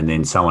crossing, and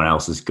then someone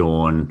else has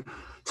done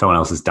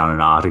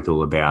an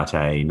article about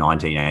a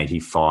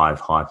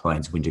 1985 High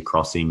Plains winter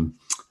crossing.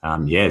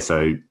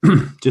 So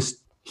just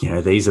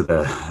these are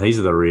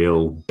the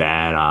real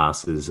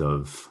badasses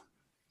of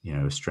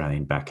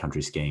Australian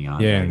backcountry skiing,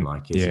 aren't they?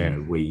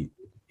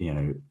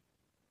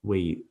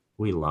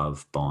 We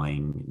love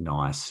buying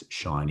nice,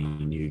 shiny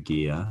new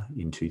gear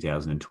in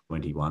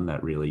 2021.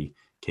 That really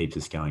keeps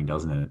us going,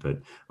 doesn't it?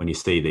 But when you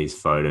see these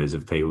photos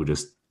of people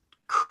just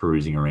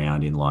cruising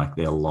around in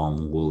their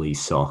long woolly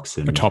socks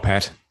and a top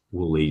hat,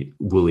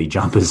 woolly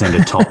jumpers and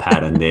a top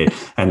hat,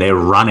 and they're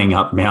running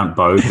up Mount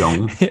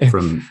Bogong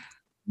from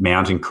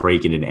Mountain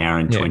Creek in an hour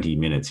and 20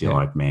 minutes. You're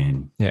like,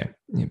 man. Yeah.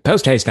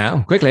 Post haste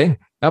now. Quickly.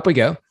 Up we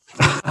go.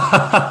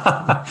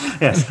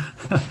 Yes.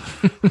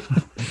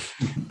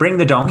 Bring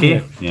the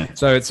donkey. Yeah.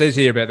 So it says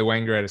here about the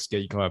Wangaratta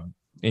Ski Club.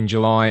 In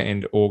July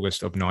and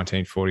August of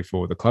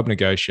 1944, the club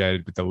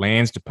negotiated with the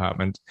Lands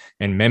Department,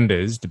 and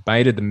members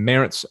debated the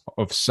merits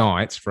of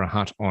sites for a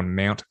hut on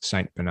Mount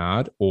St.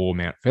 Bernard or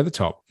Mount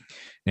Feathertop.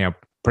 Now,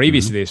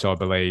 previous to this, I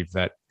believe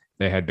that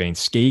there had been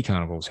ski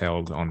carnivals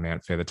held on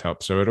Mount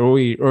Feathertop, so it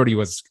already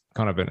was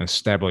kind of an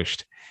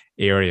established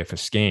area for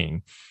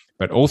skiing.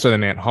 But also the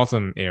Mount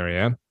Hotham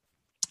area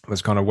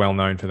was kind of well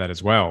known for that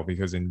as well,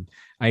 because in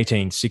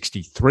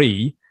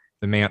 1863,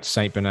 the Mount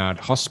St. Bernard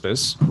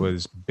Hospice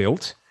was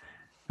built,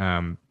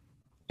 and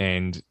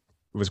it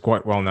was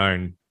quite well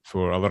known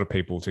for a lot of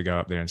people to go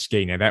up there and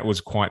ski. Now, that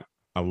was quite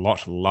a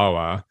lot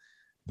lower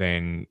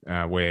than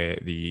where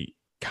the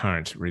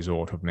current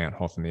resort of Mount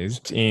Hotham is.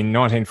 In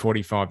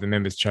 1945, the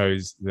members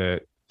chose the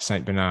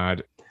St.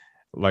 Bernard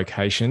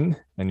location,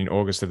 and in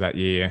August of that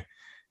year,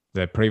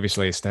 the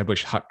previously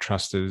established hut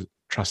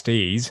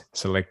trustees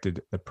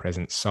selected the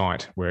present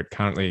site where it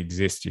currently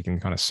exists. You can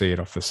kind of see it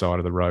off the side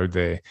of the road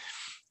there,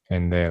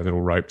 and their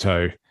little rope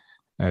tow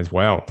as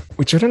well,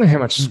 which I don't know how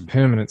much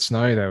permanent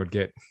snow they would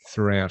get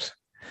throughout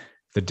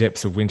the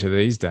depths of winter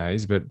these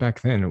days, but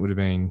back then it would have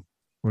been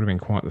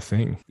quite the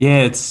thing.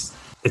 Yeah, it's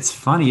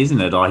funny,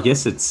 isn't it? I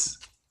guess it is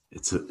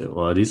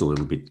a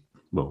little bit,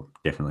 well,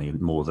 definitely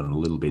more than a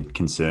little bit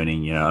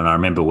concerning, you know. And I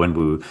remember when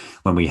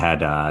we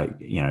had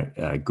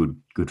a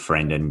good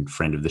friend and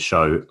friend of the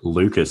show,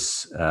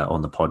 Lucas,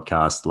 on the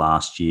podcast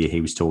last year.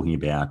 He was talking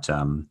about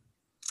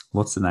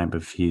what's the name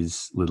of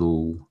his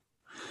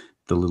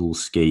the little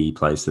ski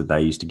place that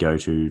they used to go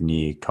to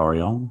near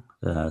Corryong,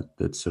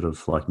 that's sort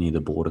of like near the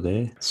border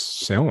there.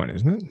 Selwyn,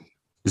 isn't it?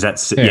 Is that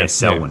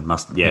Selwyn? That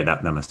must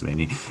have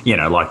been, you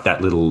know, like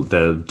that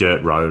the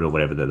dirt road or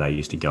whatever that they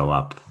used to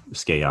go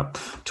ski up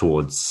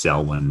towards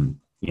Selwyn,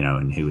 you know.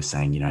 And he was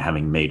saying, you know,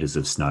 having meters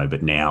of snow,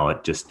 but now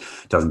it just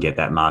doesn't get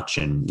that much.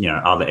 And, you know,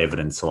 other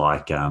evidence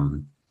like,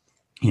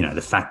 you know,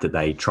 the fact that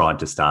they tried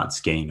to start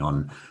skiing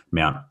on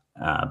Mount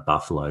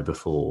Buffalo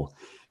before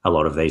a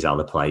lot of these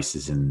other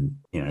places, and,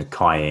 you know,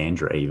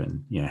 Kyandra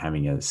even, you know,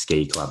 having a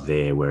ski club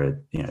there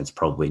where, you know, it's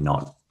probably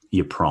not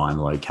your prime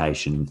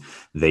location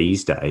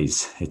these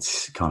days.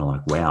 It's kind of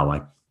like, wow,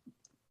 like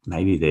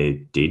maybe there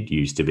did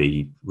used to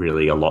be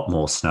really a lot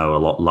more snow, a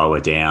lot lower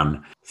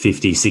down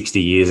 50,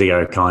 60 years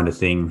ago kind of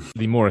thing.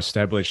 The more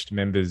established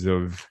members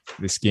of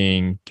the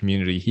skiing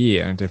community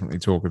here, and definitely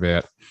talk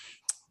about,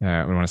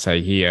 when I say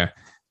here,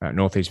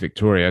 Northeast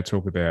Victoria,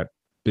 talk about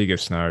bigger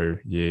snow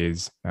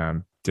years,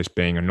 just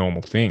being a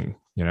normal thing,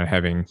 you know,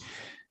 having,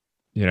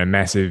 you know,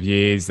 massive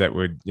years that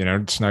would, you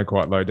know, snow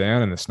quite low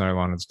down and the snow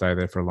line would stay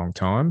there for a long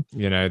time.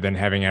 You know, then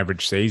having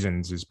average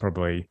seasons is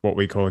probably what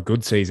we call a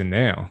good season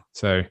now.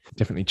 So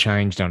definitely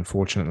changed,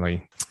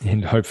 unfortunately.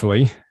 And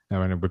hopefully,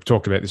 I mean, we've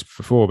talked about this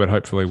before, but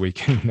hopefully we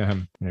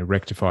can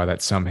rectify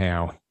that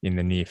somehow in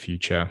the near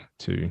future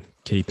to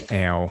keep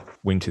our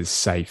winters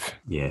safe.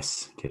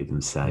 Yes, keep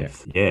them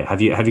safe. Yeah. Have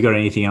you got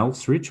anything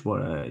else, Rich?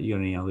 What you got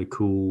any other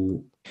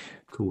cool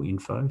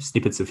info,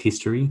 snippets of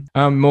history?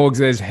 Morgs,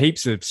 there's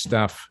heaps of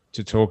stuff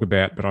to talk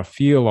about, but I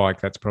feel like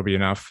that's probably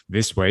enough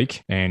this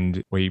week,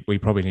 and we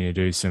probably need to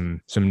do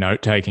some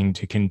note taking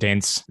to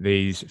condense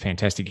these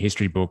fantastic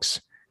history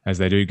books, as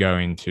they do go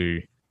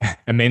into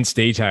immense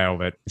detail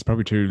that it's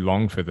probably too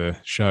long for the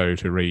show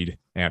to read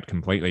out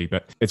completely.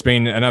 But it's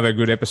been another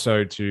good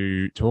episode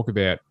to talk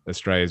about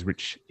Australia's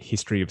rich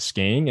history of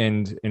skiing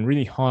and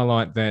really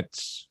highlight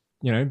that,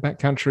 you know,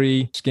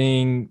 backcountry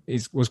skiing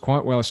was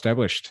quite well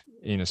established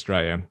in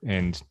Australia,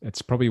 and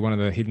it's probably one of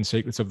the hidden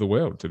secrets of the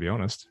world, to be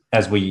honest.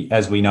 As we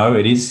know,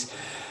 it is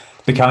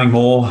becoming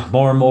more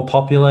and more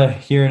popular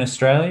here in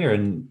Australia,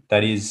 and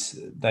that is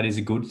a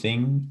good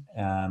thing.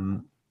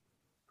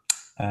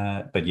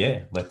 But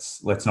yeah,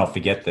 let's not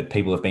forget that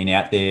people have been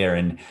out there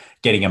and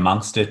getting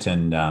amongst it,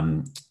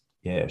 and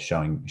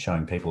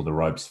showing people the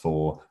ropes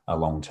for a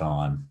long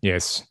time.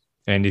 Yes,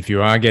 and if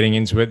you are getting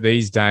into it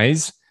these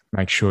days,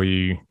 make sure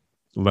you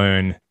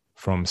learn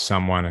from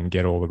someone and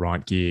get all the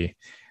right gear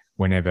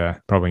whenever,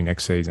 probably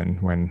next season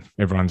when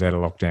everyone's out of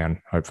lockdown,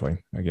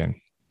 hopefully, again.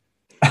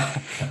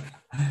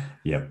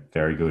 Yep,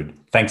 very good.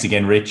 Thanks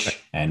again,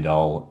 Rich, and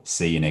I'll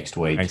see you next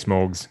week. Thanks,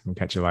 Morgs. We'll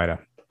catch you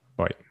later.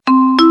 Bye.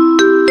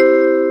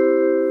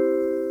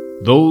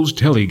 Those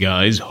Telly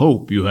Guys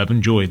hope you have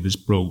enjoyed this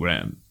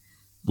program.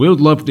 We'd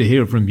love to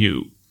hear from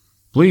you.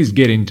 Please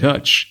get in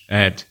touch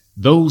at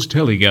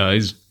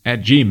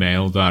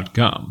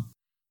thosetellyguys@gmail.com.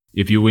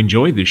 If you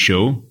enjoyed this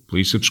show,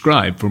 please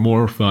subscribe for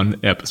more fun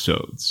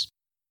episodes.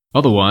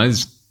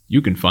 Otherwise,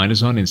 you can find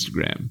us on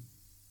Instagram.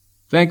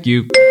 Thank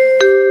you.